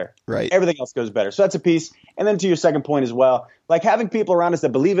goes better. Right. Everything else goes better. So that's a piece. And then to your second point as well, like having people around us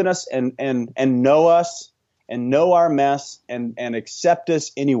that believe in us and know us and know our mess and accept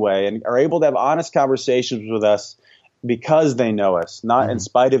us anyway, and are able to have honest conversations with us because they know us, not in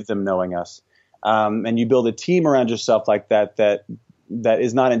spite of them knowing us. And you build a team around yourself like that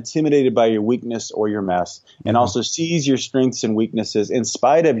is not intimidated by your weakness or your mess, and also sees your strengths and weaknesses in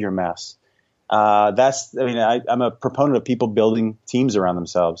spite of your mess. I'm a proponent of people building teams around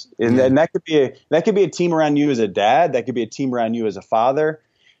themselves, and that could be a team around you as a dad, that could be a team around you as a father,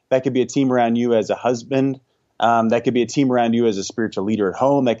 that could be a team around you as a husband, that could be a team around you as a spiritual leader at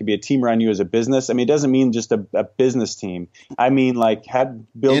home, that could be a team around you as a business. I mean, it doesn't mean just a business team. I mean, like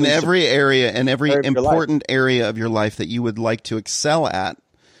building in every area, in every important area of your life that you would like to excel at.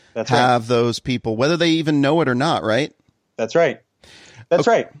 That's have right. Those people, whether they even know it or not, right? That's right. That's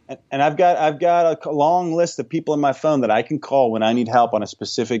right. And I've got a long list of people in my phone that I can call when I need help on a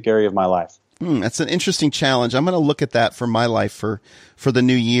specific area of my life. That's an interesting challenge. I'm going to look at that for my life for the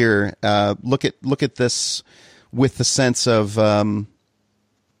new year. Look at this with the sense of, let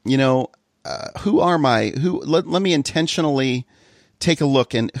me intentionally take a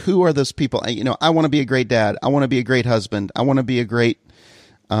look, and who are those people? I want to be a great dad. I want to be a great husband. I want to be a great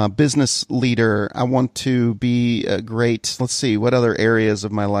business leader. I want to be a great, let's see, what other areas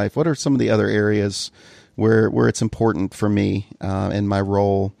of my life? What are some of the other areas where it's important for me in my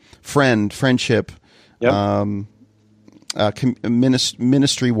role? Friendship,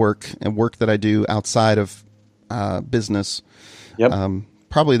 ministry work, and work that I do outside of business.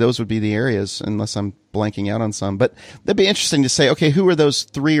 Probably those would be the areas, unless I'm blanking out on some. But that'd be interesting to say, okay, who are those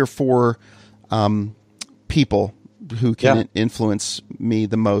 3 or 4 people who can influence me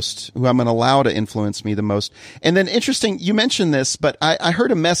the most, who I'm going to allow to influence me the most? And then interesting, you mentioned this, but I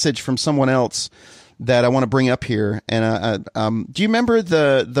heard a message from someone else that I want to bring up here. And do you remember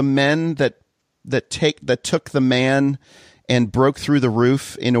the men that took the man and broke through the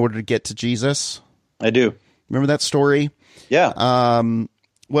roof in order to get to Jesus? I do. Remember that story? Yeah.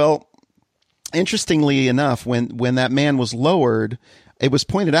 Well, interestingly enough, when that man was lowered, it was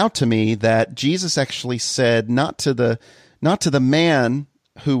pointed out to me that Jesus actually said not to the man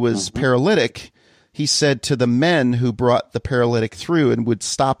who was paralytic, he said to the men who brought the paralytic through and would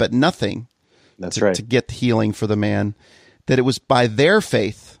stop at nothing to get the healing for the man, that it was by their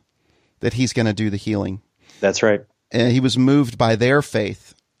faith that he's going to do the healing. That's right. And he was moved by their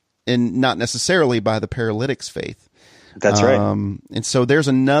faith and not necessarily by the paralytic's faith. That's right. And so there's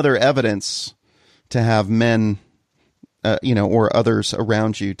another evidence to have men, or others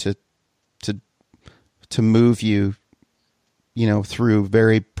around you to move you, through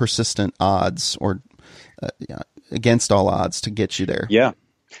very persistent odds or against all odds to get you there. Yeah.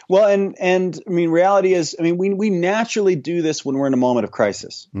 Well, and I mean, reality is, I mean, we naturally do this when we're in a moment of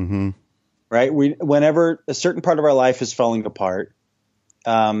crisis, right? Whenever a certain part of our life is falling apart,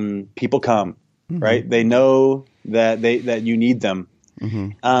 people come, right? They know that you need them,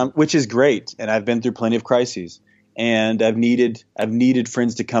 which is great. And I've been through plenty of crises, and I've needed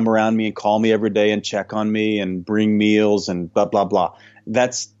friends to come around me and call me every day and check on me and bring meals and blah, blah, blah.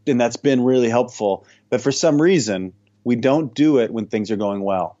 That's been really helpful. But for some reason, we don't do it when things are going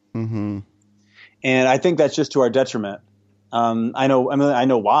well. And I think that's just to our detriment. I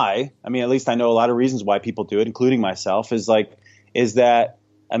know why. I mean, at least I know a lot of reasons why people do it, including myself, is that,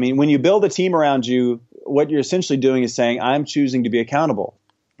 I mean, when you build a team around you, what you're essentially doing is saying, I'm choosing to be accountable.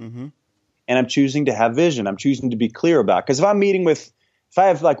 And I'm choosing to have vision. I'm choosing to be clear about. Because if I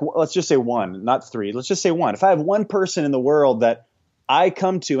have let's just say one, not 3, let's just say one. If I have one person in the world that I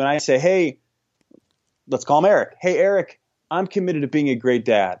come to and I say, hey, let's call him Eric. Hey, Eric, I'm committed to being a great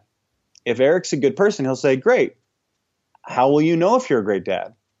dad. If Eric's a good person, he'll say, great. How will you know if you're a great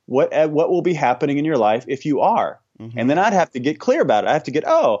dad? What will be happening in your life if you are? And then I'd have to get clear about it. I have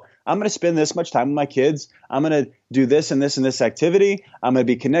to I'm going to spend this much time with my kids. I'm going to do this and this and this activity. I'm going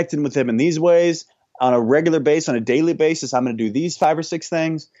to be connected with them in these ways on a regular basis, on a daily basis. I'm going to do these 5 or 6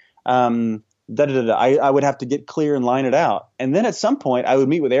 things. I would have to get clear and line it out. And then at some point I would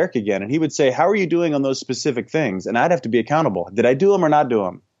meet with Eric again, and he would say, how are you doing on those specific things? And I'd have to be accountable. Did I do them or not do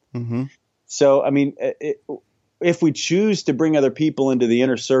them? So, I mean, if we choose to bring other people into the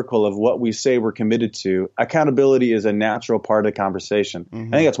inner circle of what we say we're committed to, accountability is a natural part of the conversation. I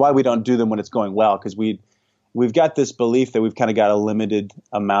think that's why we don't do them when it's going well, because we've got this belief that we've kind of got a limited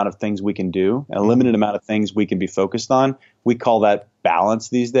amount of things we can do, a limited amount of things we can be focused on. We call that balance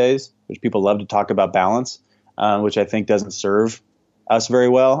these days, which people love to talk about balance, which I think doesn't serve us very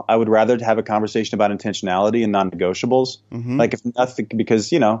well. I would rather have a conversation about intentionality and non-negotiables. Like if nothing,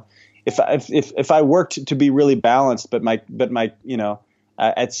 because, if I worked to be really balanced, but my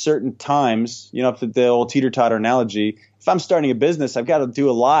at certain times, if the old teeter-totter analogy, if I'm starting a business, I've got to do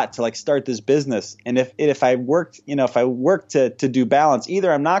a lot to like start this business. And if I worked, if I work to do balance,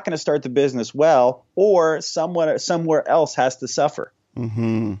 either I'm not going to start the business well, or somewhere else has to suffer.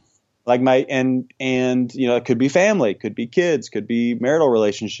 Mm-hmm. Like it could be family, could be kids, could be marital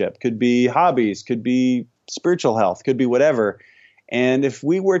relationship, could be hobbies, could be spiritual health, could be whatever. And if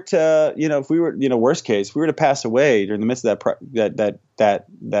we were to, worst case, if we were to pass away during the midst of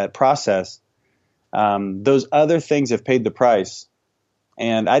that process, those other things have paid the price.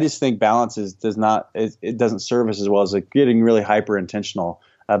 And I just think balance it doesn't serve us as well as like getting really hyper intentional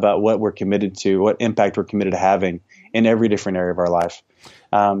about what we're committed to, what impact we're committed to having in every different area of our life.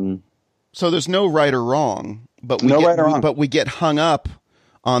 So there's no right or wrong, but we get hung up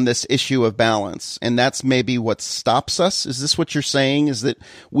on this issue of balance, and that's maybe what stops us. Is this what you're saying? Is that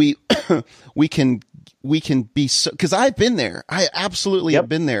we can be so, because I've been there. I absolutely have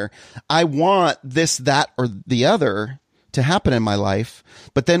been there. I want this, that, or the other to happen in my life,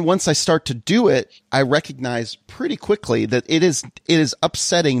 but then once I start to do it, I recognize pretty quickly that it is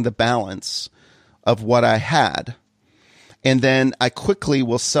upsetting the balance of what I had. And then I quickly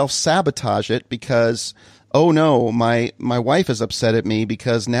will self-sabotage it because, oh no, my wife is upset at me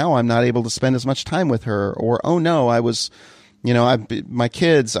because now I'm not able to spend as much time with her. Or, oh no, my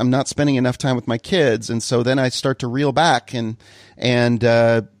kids, I'm not spending enough time with my kids. And so then I start to reel back and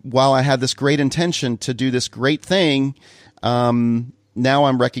while I had this great intention to do this great thing, now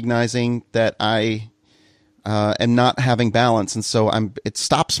I'm recognizing that I am not having balance, and so it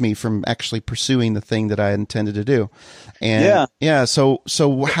stops me from actually pursuing the thing that I intended to do. And so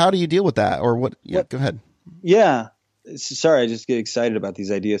how do you deal with that, or what? Yeah, go ahead. Yeah, sorry, I just get excited about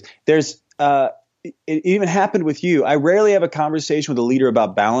these ideas. There's it even happened with you. I rarely have a conversation with a leader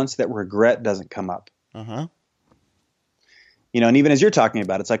about balance that regret doesn't come up. Uh-huh. And even as you're talking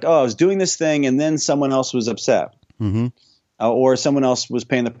about it, it's like, oh, I was doing this thing and then someone else was upset. Mm-hmm. Or someone else was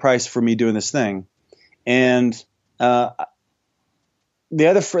paying the price for me doing this thing. And the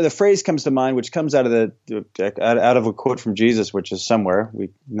phrase comes to mind, which comes out of a quote from Jesus, which is somewhere. We're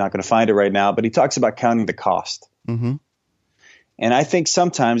not going to find it right now, but he talks about counting the cost. Mm-hmm. And I think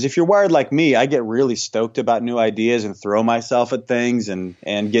sometimes, if you're wired like me, I get really stoked about new ideas and throw myself at things and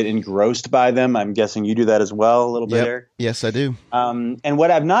get engrossed by them. I'm guessing you do that as well a little bit, Eric. Yes, I do. And what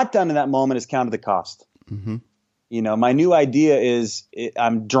I've not done in that moment is counted the cost. Mm-hmm. My new idea is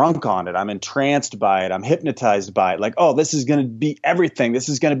I'm drunk on it. I'm entranced by it. I'm hypnotized by it. Like, oh, this is going to be everything. This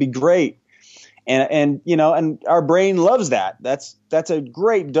is going to be great. And our brain loves that. That's a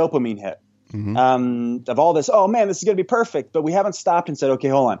great dopamine hit. Mm-hmm. Of all this, oh man, this is going to be perfect. But we haven't stopped and said, okay,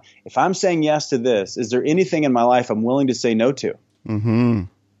 hold on. If I'm saying yes to this, is there anything in my life I'm willing to say no to? Mm-hmm.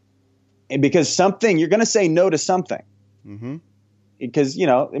 And because you're going to say no to something. Mm-hmm. Because,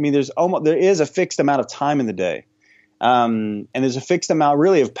 there is a fixed amount of time in the day. And there's a fixed amount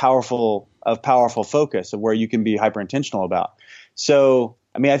really of powerful focus of where you can be hyper intentional about. So,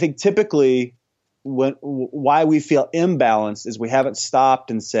 I think typically why we feel imbalanced is we haven't stopped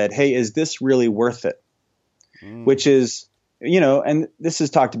and said, hey, is this really worth it? Which is, and this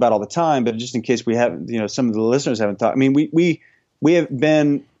is talked about all the time, but just in case we haven't, some of the listeners haven't thought, we have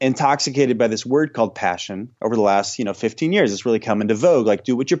been intoxicated by this word called passion over the last, 15 years. It's really come into vogue. Like,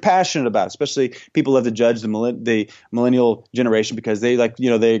 do what you're passionate about. Especially people love to judge the millennial generation because they they're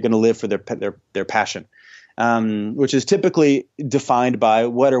going to live for their passion, which is typically defined by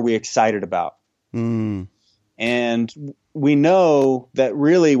what are we excited about. Mm. And we know that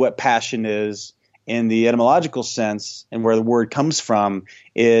really what passion is in the etymological sense and where the word comes from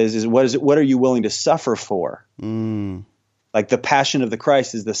is what are you willing to suffer for? Mm. Like the passion of the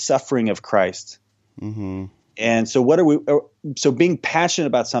Christ is the suffering of Christ. Mm-hmm. And so being passionate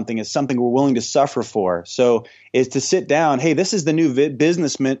about something is something we're willing to suffer for. So is to sit down, hey, this is the new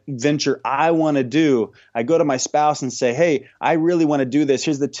business venture I want to do. I go to my spouse and say, hey, I really want to do this.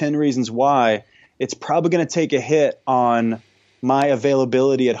 Here's the 10 reasons why. It's probably going to take a hit on my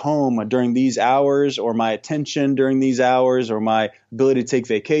availability at home during these hours, or my attention during these hours, or my ability to take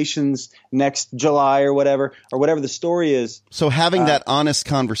vacations next July or whatever the story is. So having that honest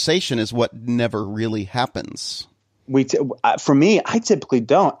conversation is what never really happens. For me, I typically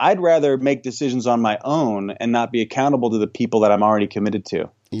don't. I'd rather make decisions on my own and not be accountable to the people that I'm already committed to.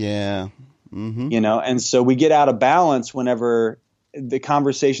 Yeah. Mm-hmm. And so we get out of balance whenever the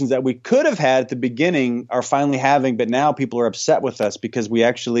conversations that we could have had at the beginning are finally having, but now people are upset with us because we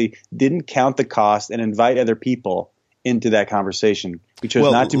actually didn't count the cost and invite other people into that conversation. We chose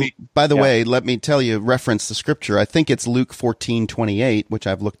not to be. By the way, let me tell you, reference the scripture. I think it's Luke 14:28, which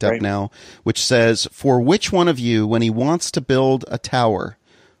I've looked up now, which says, "For which one of you, when he wants to build a tower,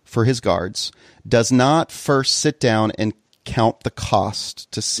 for his guards does not first sit down and count the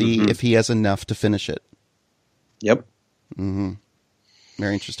cost to see if he has enough to finish it. Yep. Very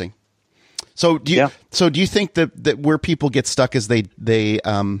interesting. So do you think that where people get stuck is they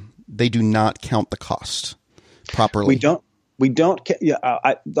do not count the cost properly? We don't.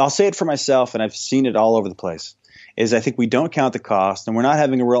 I'll say it for myself, and I've seen it all over the place. Is I think we don't count the cost, and we're not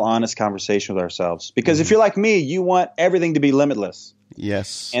having a real honest conversation with ourselves. Because if you're like me, you want everything to be limitless.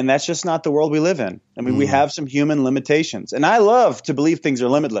 Yes. And that's just not the world we live in. I mean, we have some human limitations, and I love to believe things are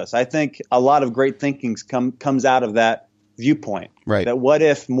limitless. I think a lot of great thinking comes out of that viewpoint. Right. That what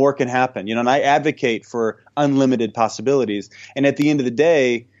if more can happen? And I advocate for unlimited possibilities. And at the end of the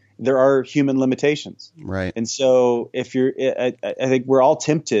day, there are human limitations. Right. And so I think we're all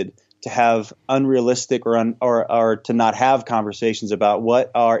tempted to have unrealistic or to not have conversations about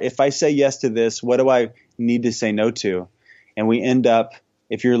if I say yes to this, what do I need to say no to? And we end up,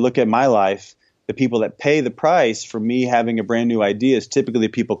 if you look at my life, the people that pay the price for me having a brand new idea is typically the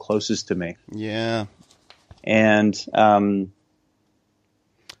people closest to me. Yeah. And another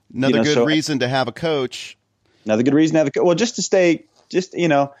good reason to have a coach. Another good reason to have a coach. Well,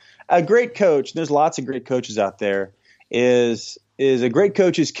 a great coach, there's lots of great coaches out there, is a great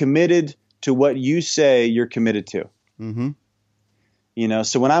coach is committed to what you say you're committed to.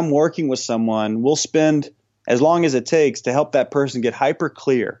 So when I'm working with someone, we'll spend as long as it takes to help that person get hyper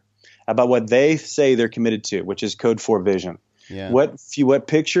clear about what they say they're committed to, which is code 4 vision. Yeah. What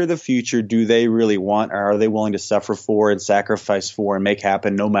picture of the future do they really want, or are they willing to suffer for and sacrifice for and make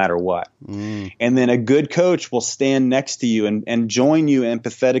happen no matter what? And then a good coach will stand next to you and join you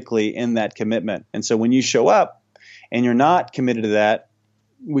empathetically in that commitment. And so when you show up and you're not committed to that,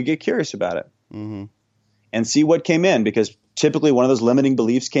 we get curious about it and see what came in, because typically one of those limiting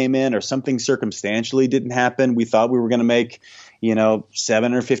beliefs came in, or something circumstantially didn't happen. We thought we were going to make,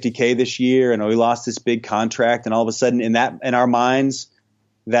 $750K this year, and we lost this big contract, and all of a sudden in our minds,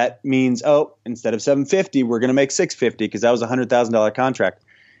 that means, instead of 750, we're going to make 650 because that was a $100,000 contract.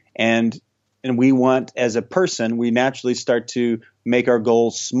 And we want, as a person, we naturally start to make our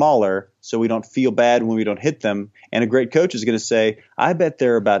goals smaller so we don't feel bad when we don't hit them. And a great coach is going to say, I bet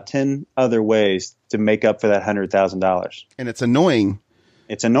there are about 10 other ways to make up for that $100,000. And it's annoying.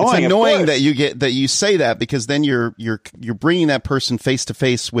 It's annoying that you say that, because then you're bringing that person face to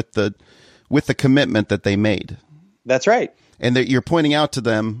face with the commitment that they made. That's right. And that you're pointing out to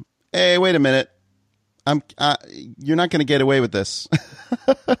them, hey, wait a minute. You're not going to get away with this.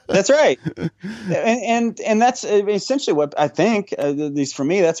 That's right. And that's essentially what I think, at least for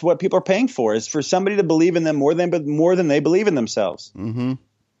me, that's what people are paying for, is for somebody to believe in them more than they believe in themselves.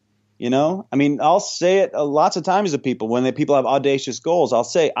 I'll say it lots of times to people when people have audacious goals. I'll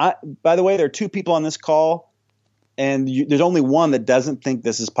say, by the way, there are 2 people on this call, and there's only one that doesn't think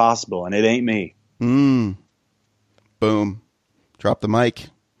this is possible, and it ain't me. Boom. Drop the mic.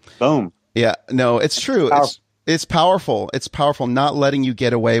 Boom. Yeah, no, it's true. It's powerful. It's powerful not letting you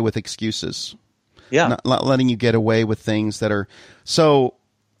get away with excuses. Yeah. Not letting you get away with things that are so.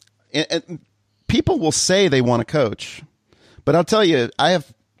 And people will say they want a coach, but I'll tell you, I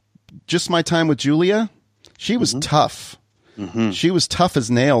have just my time with Julia. She was tough. She was tough as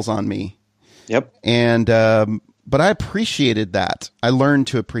nails on me. Yep. And but I appreciated that. I learned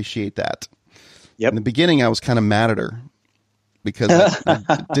to appreciate that. Yep. In the beginning, I was kind of mad at her, because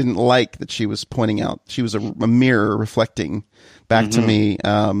I didn't like that she was pointing out. She was a mirror reflecting back to me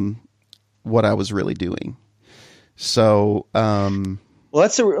what I was really doing. So, well, a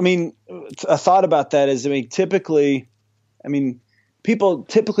thought about that is, people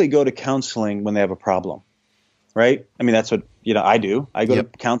typically go to counseling when they have a problem, right? That's what, I do. I go to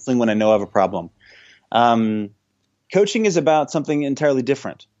counseling when I know I have a problem. Coaching is about something entirely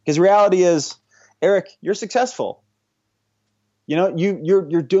different, because reality is, Eric, you're successful.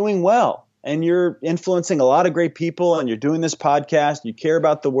 You're doing well, and you're influencing a lot of great people, and you're doing this podcast. You care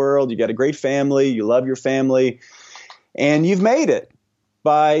about the world. You got a great family. You love your family, and you've made it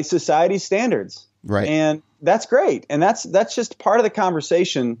by society's standards. Right. And that's great. And that's just part of the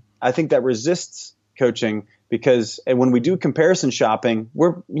conversation, I think, that resists coaching, because when we do comparison shopping,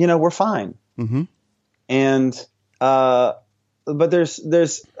 we're fine. And, but there's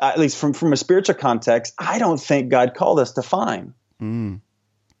at least from a spiritual context, I don't think God called us to fine. I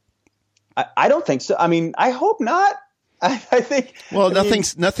don't think so. I hope not. I think. Well,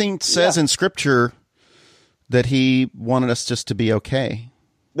 nothing says in Scripture that He wanted us just to be okay.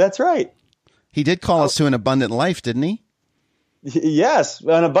 That's right. He did call us to an abundant life, didn't He? Yes,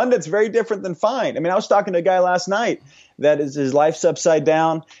 an abundance very different than fine. I was talking to a guy last night that is his life's upside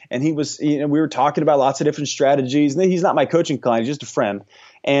down. And he was, we were talking about lots of different strategies. And he's not my coaching client, he's just a friend.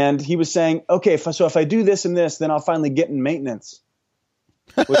 And he was saying, okay, so if I do this and this, then I'll finally get in maintenance.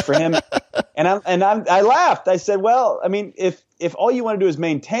 Which for him, I laughed. I said, well, I mean, if all you want to do is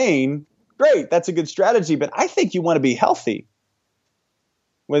maintain, great, that's a good strategy. But I think you want to be healthy.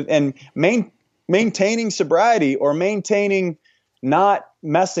 Maintaining sobriety or maintaining not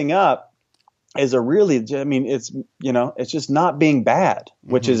messing up is it's just not being bad,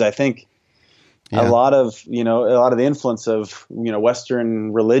 which is, I think, a lot of the influence of,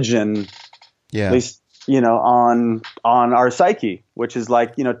 Western religion, at least, on our psyche, which is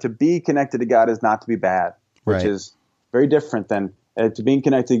like, to be connected to God is not to be bad, which is very different than to being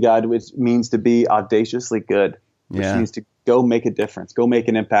connected to God, which means to be audaciously good, which means to go make a difference, go make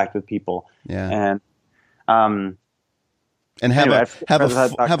an impact with people. And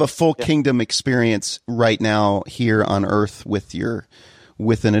have a full kingdom experience right now here on earth with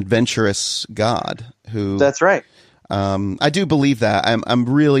an adventurous God who. That's right. I do believe that. I'm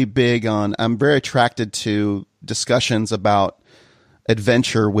really big on. I'm very attracted to discussions about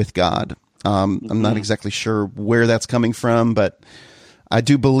adventure with God. I'm not exactly sure where that's coming from, but I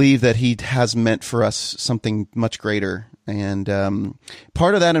do believe that He has meant for us something much greater. And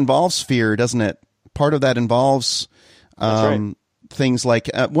part of that involves fear, doesn't it? Part of that involves things like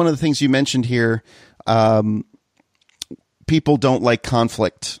one of the things you mentioned here. People don't like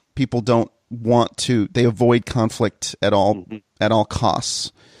conflict. People don't want to. They avoid conflict at all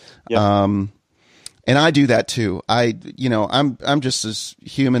costs. Yep. And I do that too. I'm just as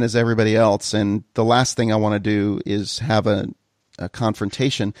human as everybody else, and the last thing I want to do is have a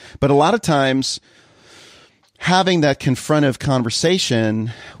confrontation. But a lot of times, having that confrontive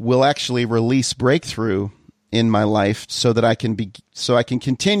conversation will actually release breakthrough in my life, so that I can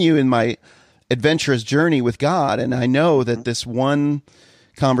continue in my adventurous journey with God. And I know that this one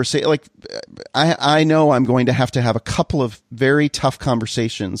conversation, like I know I'm going to have a couple of very tough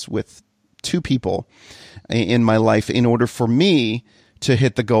conversations with two people in my life in order for me to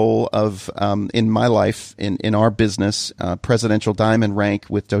hit the goal of, in my life, in our business, presidential diamond rank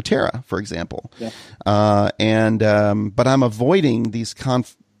with doTERRA, for example. Yeah. But I'm avoiding these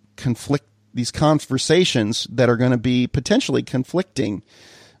conversations that are going to be potentially conflicting,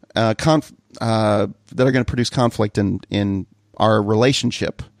 that are going to produce conflict in our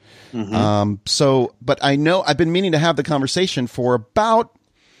relationship. But I know I've been meaning to have the conversation for about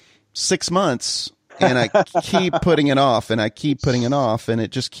 6 months, and I keep putting it off, and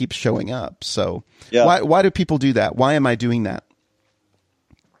it just keeps showing up. So why do people do that? Why am I doing that?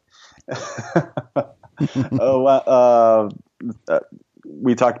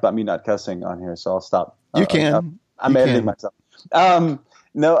 We talked about me not cussing on here, so I'll stop. You can. I'm editing myself. Well,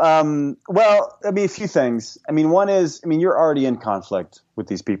 I mean, a few things. I mean, one is, you're already in conflict with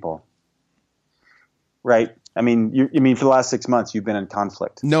these people, right? I mean, for the last 6 months, you've been in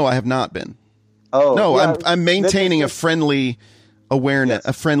conflict. No, I have not been. Oh, no, yeah. I'm maintaining a friendly awareness,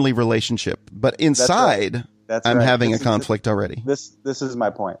 a friendly relationship, but inside, I'm having a conflict already. This is my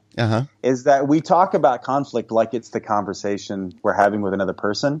point. Is that we talk about conflict like it's the conversation we're having with another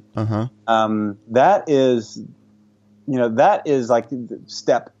person. That is like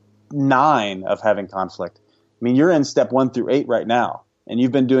step 9 of having conflict. I mean, you're in step 1 through 8 right now, and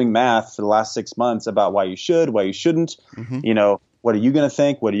you've been doing math for the last 6 months about why you should, why you shouldn't. What are you going to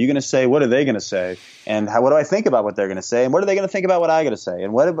think? What are you going to say? What are they going to say? And what do I think about what they're going to say? And what are they going to think about what I'm going to say?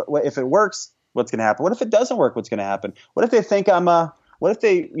 And what if it works? What's going to happen? What if it doesn't work? What's going to happen? What if they think what if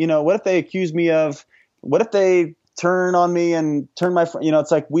they accuse me of, what if they turn on me and turn my, it's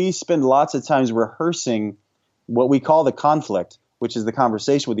like we spend lots of times rehearsing what we call the conflict, which is the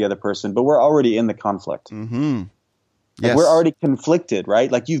conversation with the other person, but we're already in the conflict. Yes. Like we're already conflicted,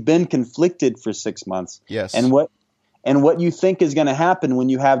 right? Like you've been conflicted for 6 months. Yes. And what you think is going to happen when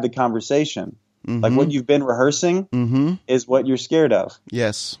you have the conversation, like what you've been rehearsing is what you're scared of.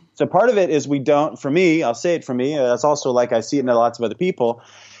 Yes. So part of it is for me, I'll say it for me, that's also like I see it in lots of other people,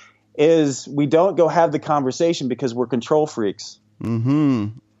 is we don't go have the conversation because we're control freaks.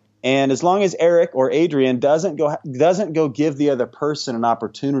 And as long as Eric or Adrian doesn't go give the other person an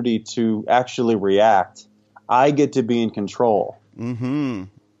opportunity to actually react, I get to be in control.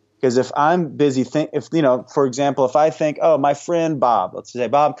 Because if I'm busy, for example, if I think, oh, my friend Bob, let's say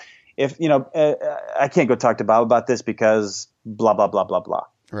Bob, I can't go talk to Bob about this because blah, blah, blah, blah, blah.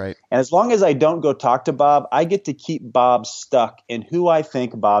 Right. And as long as I don't go talk to Bob, I get to keep Bob stuck in who I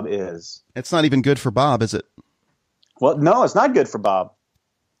think Bob is. It's not even good for Bob, is it? Well, no, it's not good for Bob.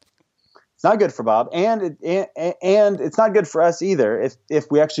 It's not good for Bob, and it's not good for us either if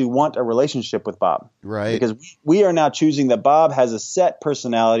we actually want a relationship with Bob. Right. Because we are now choosing that Bob has a set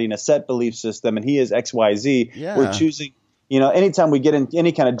personality and a set belief system, and he is XYZ. Yeah. We're choosing, anytime we get in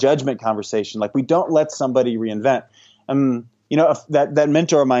any kind of judgment conversation, like we don't let somebody reinvent. That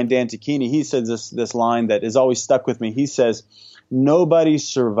mentor of mine, Dan Tacchini, he says this line that has always stuck with me. He says, "Nobody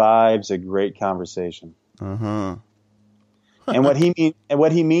survives a great conversation." Uh-huh. And what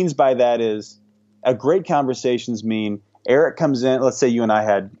he means by that is a great conversations mean Eric comes in, let's say you and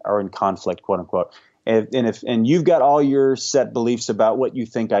I are in conflict, quote unquote. And you've got all your set beliefs about what you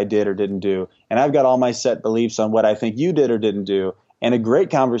think I did or didn't do. And I've got all my set beliefs on what I think you did or didn't do. And a great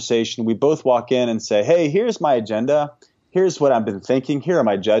conversation, we both walk in and say, "Hey, here's my agenda. Here's what I've been thinking. Here are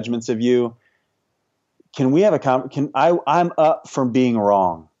my judgments of you. Can we have I'm up from being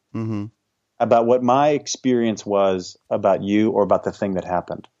wrong." Mm-hmm. About what my experience was about you or about the thing that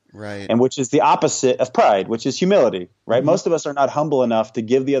happened. Right. And which is the opposite of pride, which is humility, right? Mm-hmm. Most of us are not humble enough to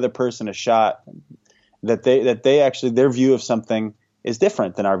give the other person a shot that they actually, their view of something is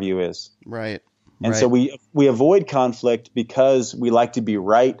different than our view is. Right. And so we avoid conflict because we like to be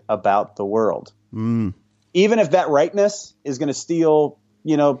right about the world. Mm. Even if that rightness is going to steal,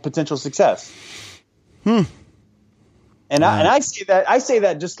 potential success. And I say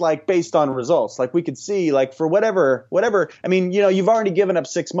that just like based on results. Like we could see, like for whatever. I mean, you've already given up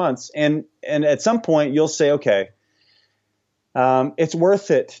 6 months, and at some point you'll say, okay, it's worth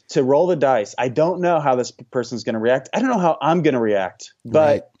it to roll the dice. I don't know how this person's going to react. I don't know how I'm going to react.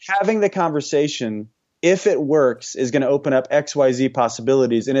 But having the conversation, if it works, is going to open up XYZ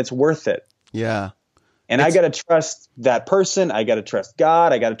possibilities, and it's worth it. Yeah. And I got to trust that person. I got to trust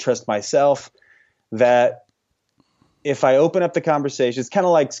God. I got to trust myself that. If I open up the conversation, it's kind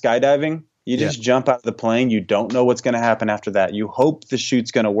of like skydiving. You just jump out of the plane. You don't know what's going to happen after that. You hope the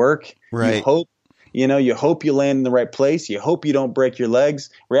chute's going to work. Right. You hope you land in the right place. You hope you don't break your legs.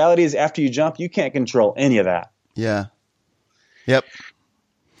 Reality is after you jump, you can't control any of that. Yeah. Yep.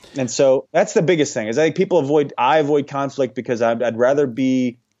 And so that's the biggest thing is I think I avoid conflict because I'd rather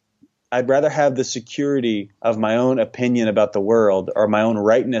have the security of my own opinion about the world or my own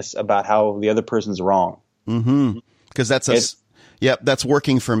rightness about how the other person's wrong. Mm-hmm. Because that's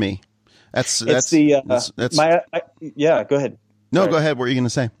working for me. Go ahead. No, Go ahead. What were you going to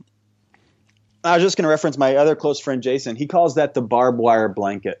say? I was just going to reference my other close friend, Jason. He calls that the barbed wire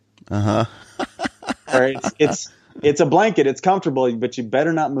blanket. Uh-huh. Right? It's a blanket. It's comfortable, but you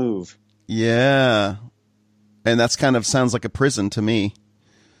better not move. Yeah. And that's kind of sounds like a prison to me.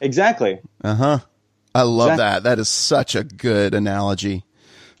 Exactly. Uh-huh. I love that. That is such a good analogy.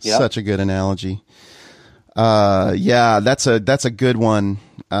 Yep. Such a good analogy. That's a good one.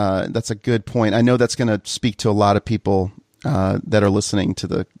 That's a good point. I know that's going to speak to a lot of people that are listening to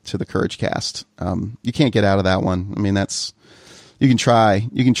the Courage Cast. You can't get out of that one. I mean, you can try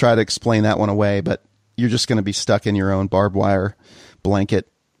to explain that one away, but you're just going to be stuck in your own barbed wire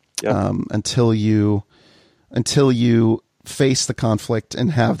blanket until you face the conflict and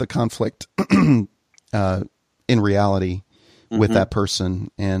have the conflict in reality with that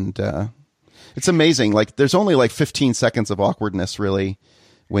person. And it's amazing. Like there's only like 15 seconds of awkwardness really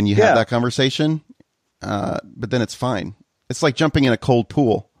when you have that conversation. But then it's fine. It's like jumping in a cold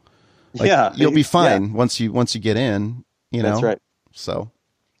pool. Like you'll be fine once you get in, That's right. So,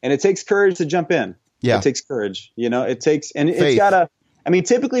 and it takes courage to jump in. Yeah. It takes courage, it's gotta,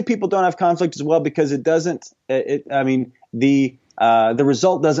 typically people don't have conflict as well because it doesn't, the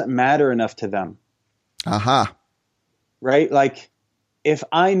result doesn't matter enough to them. Aha. Right? Like, if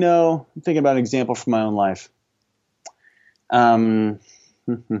I know, I'm thinking about an example from my own life.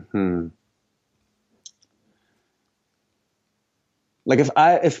 Like if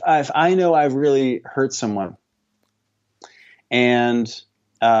I know I've really hurt someone, and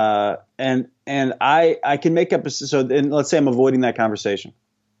I can make up then let's say I'm avoiding that conversation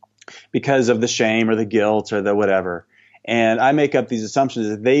because of the shame or the guilt or the whatever, and I make up these assumptions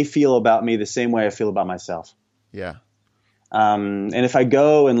that they feel about me the same way I feel about myself. Yeah. And if I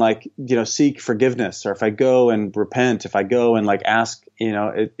go and seek forgiveness, or if I go and repent, if I go and ask,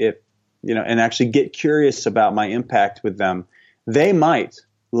 and actually get curious about my impact with them, they might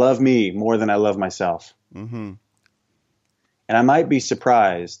love me more than I love myself. Mm-hmm. And I might be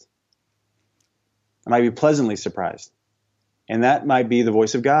surprised. I might be pleasantly surprised. And that might be the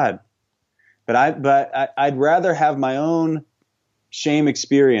voice of God. But I'd rather have my own shame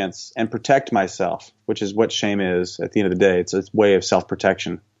experience and protect myself, which is what shame is at the end of the day. It's a way of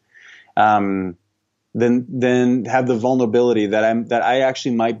self-protection. Then have the vulnerability that I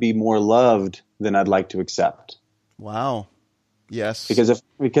actually might be more loved than I'd like to accept. Wow. Yes.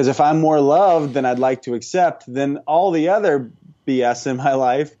 Because if I'm more loved than I'd like to accept, then all the other BS in my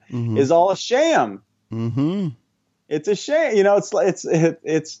life is all a sham. Mm-hmm. It's a shame. It's.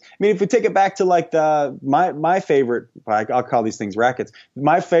 I mean, if we take it back to like my favorite, I'll call these things rackets.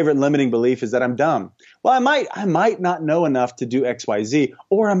 My favorite limiting belief is that I'm dumb. Well, I might not know enough to do X, Y, Z,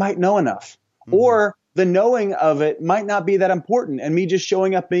 or I might know enough, or the knowing of it might not be that important, and me just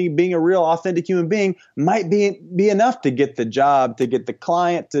showing up being a real authentic human being might be enough to get the job, to get the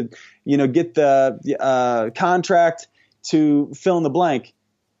client, to get the contract, to fill in the blank.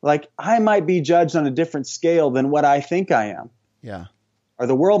 Like, I might be judged on a different scale than what I think I am. Yeah. Or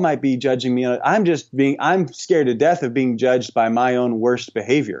the world might be judging me. I'm scared to death of being judged by my own worst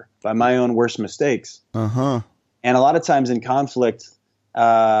behavior, by my own worst mistakes. Uh-huh. And a lot of times in conflict,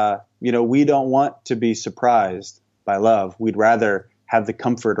 we don't want to be surprised by love. We'd rather have the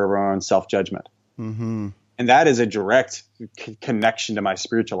comfort of our own self-judgment. Mm-hmm. And that is a direct connection to my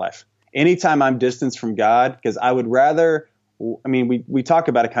spiritual life. Anytime I'm distanced from God, because I would rather, we talk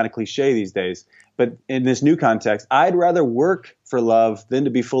about it kind of cliche these days, but in this new context, I'd rather work for love than to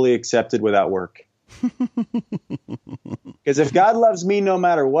be fully accepted without work. Because if God loves me no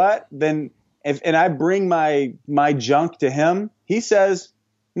matter what, then and I bring my junk to him, he says,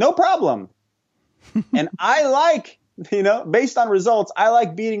 no problem. And I like, based on results, I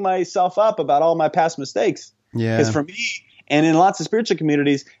like beating myself up about all my past mistakes. Yeah. Because for me, and in lots of spiritual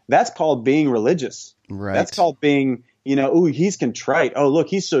communities, that's called being religious. Right. That's called being, he's contrite. Oh, look,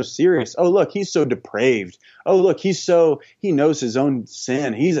 he's so serious. Oh, look, he's so depraved. Oh, look, he knows his own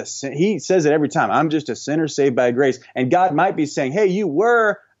sin. He says it every time. I'm just a sinner saved by grace. And God might be saying, hey, you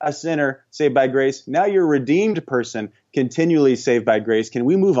were a sinner saved by grace. Now you're a redeemed person, continually saved by grace. Can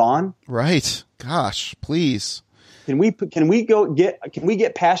we move on? Right. Gosh, please. Can we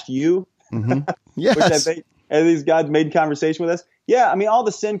get past you? Mm-hmm. Yes. Which I think, at least God made conversation with us. Yeah. I mean, all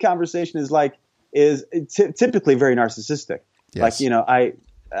the sin conversation is typically very narcissistic. Yes. Like,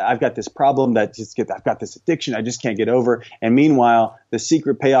 I've got this problem I've got this addiction I just can't get over. And meanwhile, the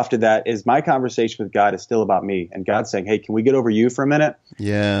secret payoff to that is my conversation with God is still about me. And God's saying, hey, can we get over you for a minute?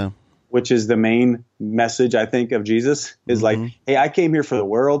 Yeah. Which is the main message, I think, of Jesus is like, hey, I came here for the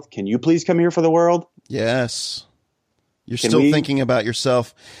world. Can you please come here for the world? Yes. You're still thinking about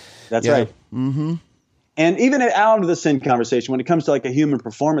yourself. That's right. Mm-hmm. And even out of the sin conversation, when it comes to like a human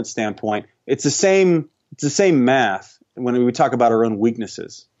performance standpoint, it's the same math when we talk about our own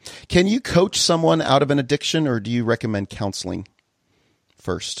weaknesses. Can you coach someone out of an addiction, or do you recommend counseling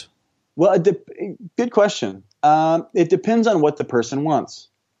first? Well, good question. It depends on what the person wants.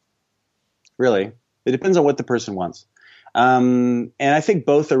 Really, it depends on what the person wants. And I think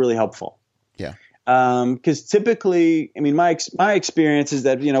both are really helpful. Yeah. Because typically, my experience is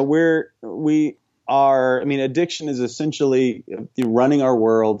that, addiction is essentially running our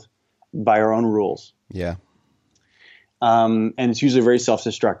world by our own rules. Yeah. And it's usually very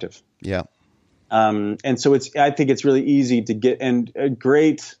self-destructive. Yeah. And so I think it's really easy to get, and a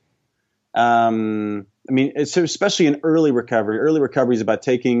great, it's especially in early recovery. Early recovery is about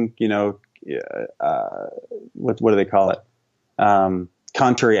taking, what do they call it?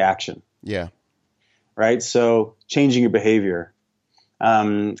 Contrary action. Yeah. Right. So changing your behavior.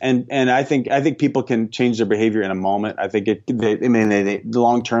 And I think people can change their behavior in a moment. I think the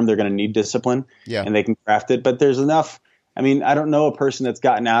long term, they're going to need discipline, and they can craft it, but there's enough. I don't know a person that's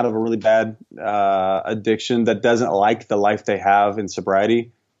gotten out of a really bad, addiction that doesn't like the life they have in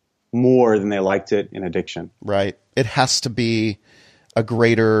sobriety more than they liked it in addiction. Right. It has to be a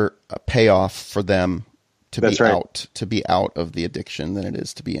greater payoff for them to be out of the addiction than it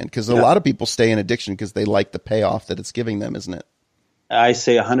is to be in. Because a lot of people stay in addiction because they like the payoff that it's giving them, isn't it? I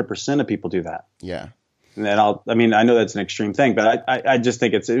say 100% of people do that. Yeah. And then I know that's an extreme thing, but I just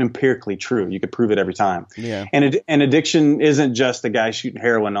think it's empirically true. You could prove it every time. Yeah. And addiction isn't just the guy shooting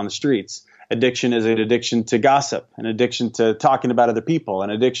heroin on the streets. Addiction is an addiction to gossip, an addiction to talking about other people, an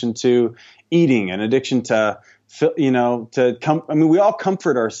addiction to eating, an addiction to, we all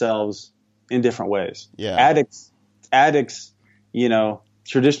comfort ourselves in different ways. Yeah. Addicts,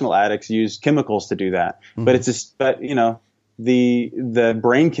 traditional addicts use chemicals to do that, but the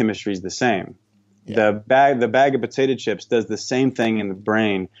brain chemistry is the same. Yeah. The bag of potato chips does the same thing in the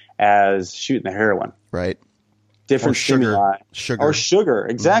brain as shooting the heroin. Right. Different stimuli. Sugar.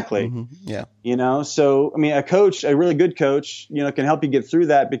 Exactly. Mm-hmm. Yeah. So, a really good coach, can help you get through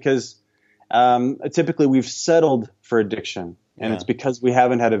that because typically we've settled for addiction, and it's because we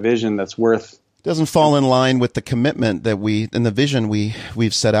haven't had a vision that's worth. Doesn't fall in line with the commitment that and the vision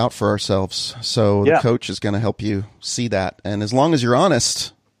we've set out for ourselves. So the coach is going to help you see that. And as long as you're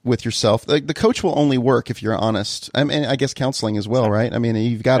honest with yourself. The coach will only work if you're honest. I mean, I guess counseling as well, right? I mean,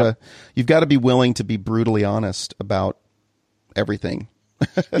 you've got to be willing to be brutally honest about everything.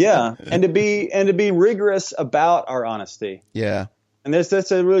 Yeah, and to be rigorous about our honesty. Yeah, and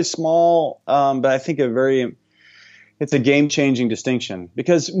that's a really small, but I think it's a game-changing distinction,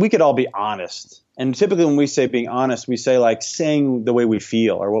 because we could all be honest, and typically when we say being honest, we say like saying the way we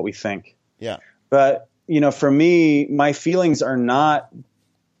feel or what we think. Yeah, but for me, my feelings are not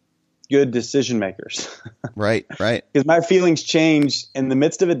good decision makers. Right. Because my feelings change in the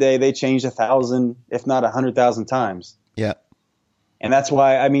midst of a day. They change 1,000, if not 100,000 times. Yeah. And that's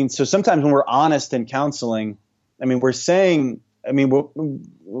why, so sometimes when we're honest in counseling, we're saying, let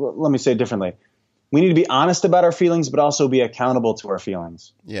me say it differently. We need to be honest about our feelings, but also be accountable to our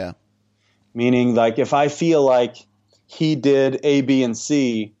feelings. Yeah. Meaning, like, if I feel like he did A, B, and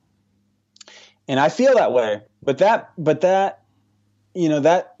C, and I feel that way, but that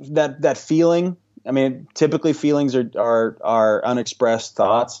feeling, typically feelings are unexpressed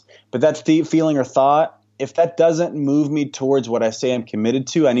thoughts, but that feeling or thought, if that doesn't move me towards what I say I'm committed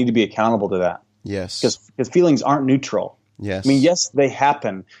to, I need to be accountable to that. Yes. Because feelings aren't neutral. Yes. Yes, they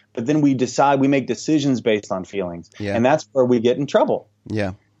happen, but then we make decisions based on feelings. Yeah. And that's where we get in trouble.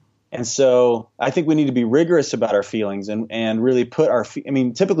 Yeah. And so I think we need to be rigorous about our feelings and really put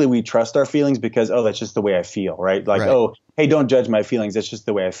typically we trust our feelings because, that's just the way I feel, right? Like, hey, don't judge my feelings. That's just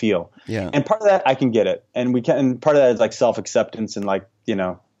the way I feel. Yeah. And part of that, I can get it. And part of that is like self-acceptance and like,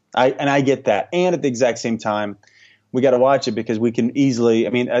 I get that. And at the exact same time, we got to watch it because we can easily,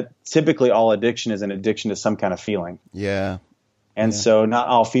 typically all addiction is an addiction to some kind of feeling. Yeah. And so not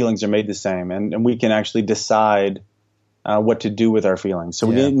all feelings are made the same. And we can actually decide what to do with our feelings. So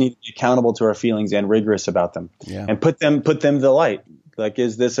we need to be accountable to our feelings and rigorous about them. Yeah. And put them to the light. Like,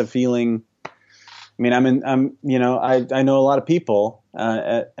 is this a feeling? I know a lot of people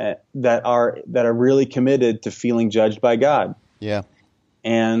that are really committed to feeling judged by God. Yeah.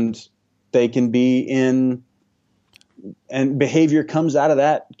 And they can be and behavior comes out of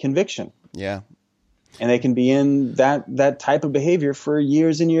that conviction. Yeah. And they can be in that type of behavior for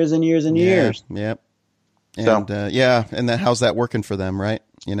years and years and years and years. Yep. And and then how's that working for them, right?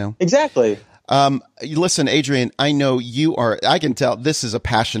 Exactly. Listen, Adrian, I know I can tell this is a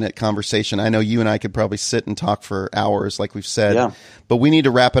passionate conversation. I know you and I could probably sit and talk for hours, like we've said, but we need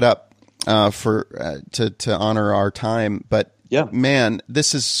to wrap it up to honor our time. But man,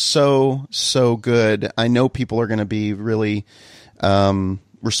 this is so good. I know people are going to be really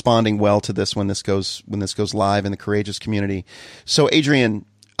responding well to this when this goes live in the Courageous community. So, Adrian,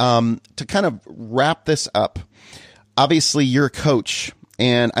 to kind of wrap this up, obviously you're a coach,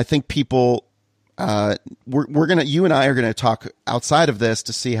 and I think people, you and I are gonna talk outside of this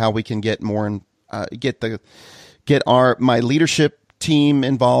to see how we can get more and get my leadership team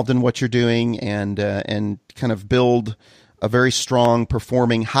involved in what you're doing, and kind of build a very strong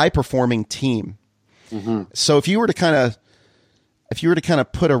high performing team. Mm-hmm. So if you were to kind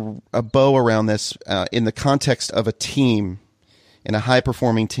of put a bow around this in the context of a team, in a high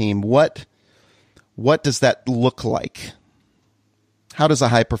performing team, what does that look like?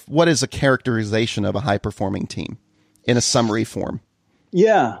 What is a characterization of a high performing team in a summary form?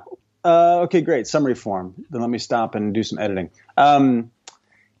 Yeah. Okay, great. Summary form. Then let me stop and do some editing.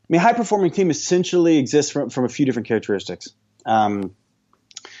 High performing team essentially exists from a few different characteristics. Number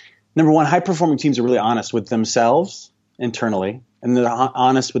one, high performing teams are really honest with themselves internally, and they're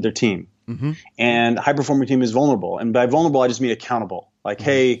honest with their team. Mm-hmm. And high performing team is vulnerable. And by vulnerable, I just mean accountable. Like, mm-hmm.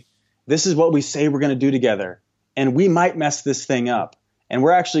 Hey, this is what we say we're going to do together, and we might mess this thing up. And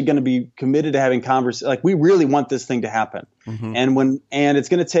we're actually going to be committed to having conversations. Like, we really want this thing to happen. Mm-hmm. And it's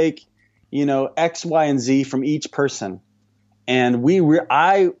going to take, X, Y, and Z from each person. And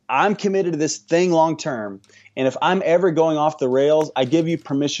I'm committed to this thing long term. And if I'm ever going off the rails, I give you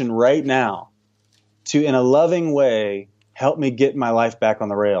permission right now to, in a loving way, help me get my life back on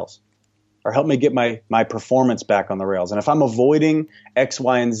the rails, or help me get my performance back on the rails. And if I'm avoiding X,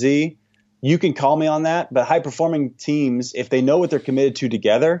 Y, and Z, you can call me on that. But high performing teams, if they know what they're committed to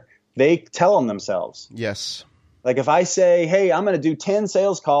together, they tell them themselves. Yes. Like if I say, hey, I'm going to do 10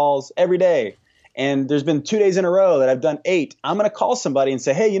 sales calls every day, and there's been 2 days in a row that I've done 8, I'm going to call somebody and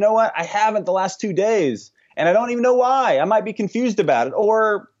say, hey, you know what? I haven't the last 2 days, and I don't even know why. I might be confused about it.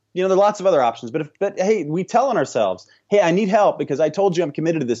 Or, there are lots of other options. But hey, we tell on ourselves, hey, I need help because I told you I'm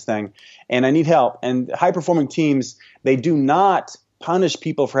committed to this thing and I need help. And high performing teams, they do not punish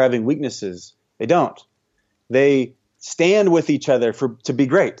people for having weaknesses. They don't. They stand with each other to be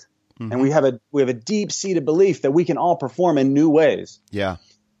great. Mm-hmm. And we have a deep-seated belief that we can all perform in new ways. Yeah.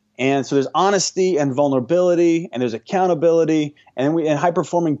 And so there's honesty and vulnerability, and there's accountability, and high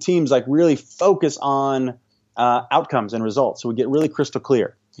performing teams like really focus on outcomes and results. So we get really crystal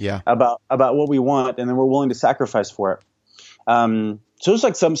clear about what we want, and then we're willing to sacrifice for it. So it's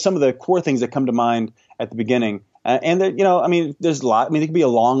like some of the core things that come to mind at the beginning. And there, there's a lot. I mean, it could be a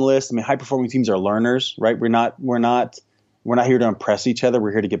long list. I mean, high performing teams are learners, right? We're not here to impress each other.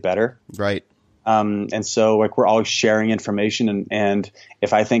 We're here to get better, right? And so like we're always sharing information. And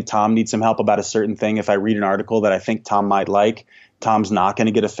if I think Tom needs some help about a certain thing, if I read an article that I think Tom might like, Tom's not going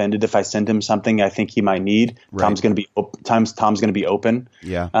to get offended if I send him something I think he might need. Right. Tom's going to be open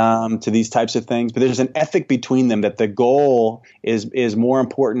to these types of things. But there's an ethic between them that the goal is more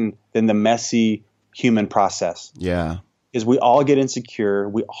important than the messy human process. Yeah. Is we all get insecure,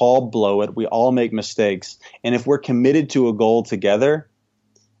 we all blow it, we all make mistakes. And if we're committed to a goal together,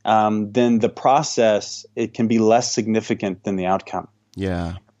 then the process, it can be less significant than the outcome.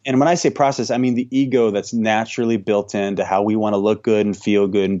 Yeah. And when I say process, I mean the ego that's naturally built into how we want to look good and feel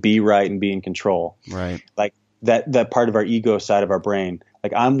good and be right and be in control. Right. Like that part of our ego side of our brain.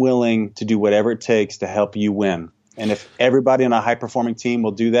 Like I'm willing to do whatever it takes to help you win. And if everybody on a high performing team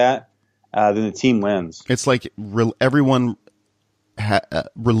will do that, then the team wins. It's like everyone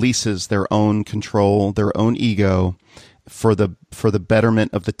releases their own control, their own ego for the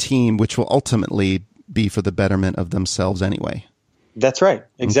betterment of the team, which will ultimately be for the betterment of themselves anyway. That's right.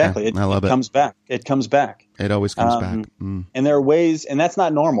 Exactly. Okay. I love it. It comes back. It comes back. It always comes back. And there are ways, and that's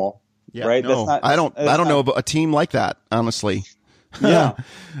not normal, right? No, I don't know about a team like that, honestly. Yeah.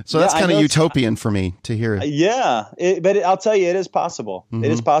 So that's kind of utopian for me to hear. Yeah. But I'll tell you, it is possible. Mm-hmm.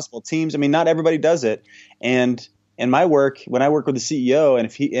 It is possible. Teams, I mean, not everybody does it. And in my work, when I work with the CEO,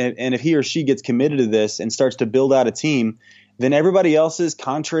 and if he or she gets committed to this and starts to build out a team, then everybody else's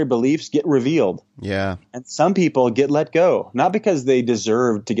contrary beliefs get revealed. Yeah. And some people get let go, not because they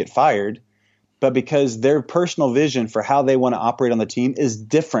deserve to get fired, but because their personal vision for how they want to operate on the team is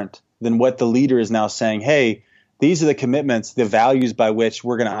different than what the leader is now saying. Hey, these are the commitments, the values by which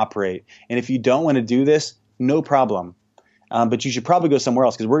we're going to operate. And if you don't want to do this, no problem. But you should probably go somewhere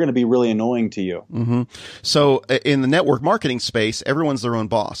else because we're going to be really annoying to you. Mm-hmm. So in the network marketing space, everyone's their own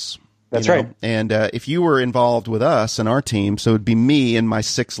boss. That's right. And if you were involved with us and our team, so it'd be me and my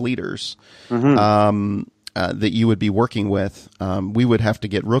 6 leaders that you would be working with, we would have to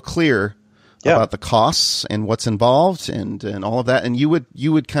get real clear about the costs and what's involved and all of that. And you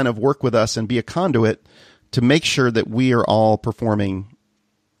would kind of work with us and be a conduit to make sure that we are all performing,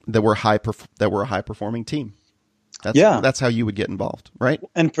 that we're a high performing team. That's how you would get involved, right?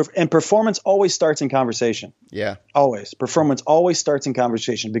 And performance always starts in conversation. Yeah, always. Performance always starts in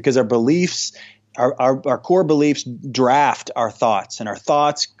conversation because our beliefs, our core beliefs, draft our thoughts, and our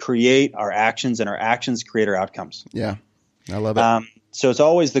thoughts create our actions, and our actions create our outcomes. Yeah, I love it. So it's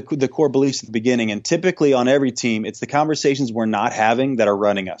always the core beliefs at the beginning, and typically on every team, it's the conversations we're not having that are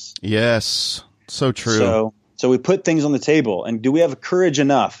running us. Yes, so true. So we put things on the table, and do we have courage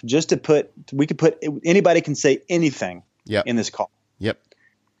enough just to anybody can say anything in this call. Yep.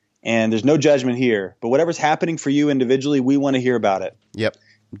 And there's no judgment here, but whatever's happening for you individually, we want to hear about it. Yep.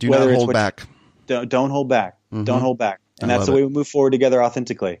 Do not hold back. Don't hold back. Mm-hmm. Don't hold back. And that's the way we move forward together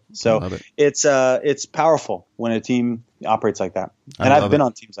authentically. So it's powerful when a team operates like that. And I've been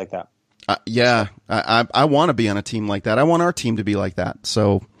on teams like that. I want to be on a team like that. I want our team to be like that.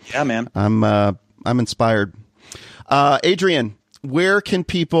 So yeah, man. I'm inspired. Adrian, where can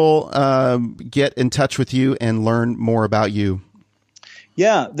people get in touch with you and learn more about you?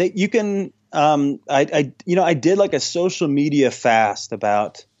 Yeah, you can. I did like a social media fast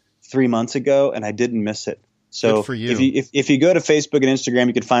about 3 months ago, and I didn't miss it. So good for you. If you go to Facebook and Instagram,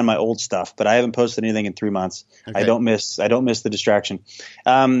 you can find my old stuff. But I haven't posted anything in 3 months. Okay. I don't miss the distraction.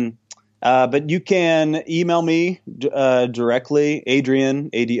 But you can email me directly, Adrian,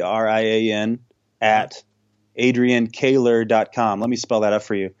 Adrian, at adriankaler.com. Let me spell that up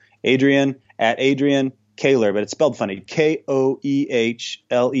for you. Adrian at Adrian Kaler, but it's spelled funny. Koehler.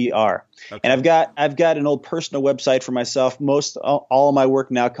 Okay. And I've got an old personal website for myself. All of my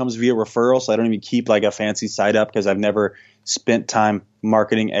work now comes via referral, so I don't even keep like a fancy site up because I've never spent time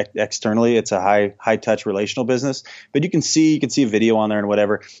marketing externally. It's a high touch relational business. But you can see a video on there and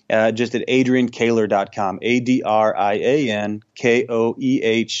whatever. Just at adriankaler.com.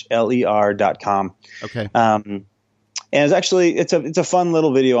 ADRIANKOEHLER.com. Okay. And it's actually it's a fun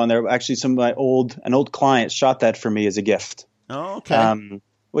little video on there. Actually, an old client shot that for me as a gift. Oh, okay.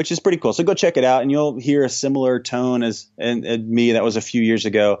 Which is pretty cool. So go check it out, and you'll hear a similar tone as me. That was a few years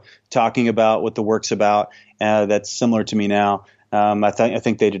ago, talking about what the work's about. That's similar to me now. I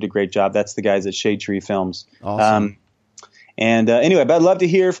think they did a great job. That's the guys at Shade Tree Films. Awesome. And anyway, but I'd love to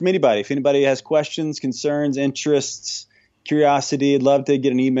hear from anybody. If anybody has questions, concerns, interests, curiosity, I'd love to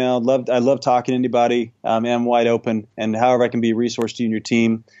get an email. I love talking to anybody. I'm wide open. And however I can be a resource to you and your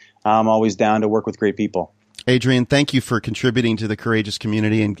team, I'm always down to work with great people. Adrian, thank you for contributing to the Courageous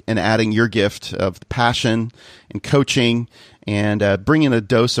community and adding your gift of passion and coaching and bringing a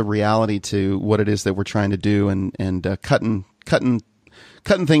dose of reality to what it is that we're trying to do and cutting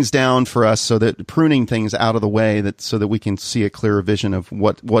things down for us, so that pruning things out of the way, so that we can see a clearer vision of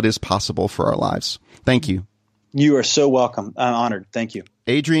what is possible for our lives. Thank you. You are so welcome. I'm honored. Thank you.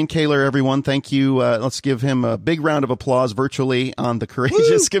 Adrian Kaler, everyone. Thank you. Let's give him a big round of applause virtually on the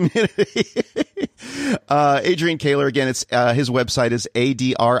Courageous community. Adrian Kaler, again, it's his website is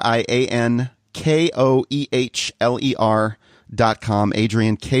AdrianKoehler.com.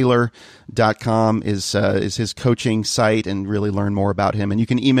 AdrianKaler.com is his coaching site, and really learn more about him. And you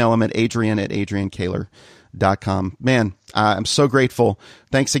can email him at Adrian@AdrianKaler.com. Man, I'm so grateful.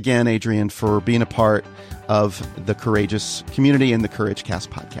 Thanks again, Adrian, for being a part of the Courageous community and the Courage Cast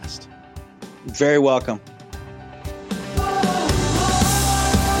podcast. Very welcome.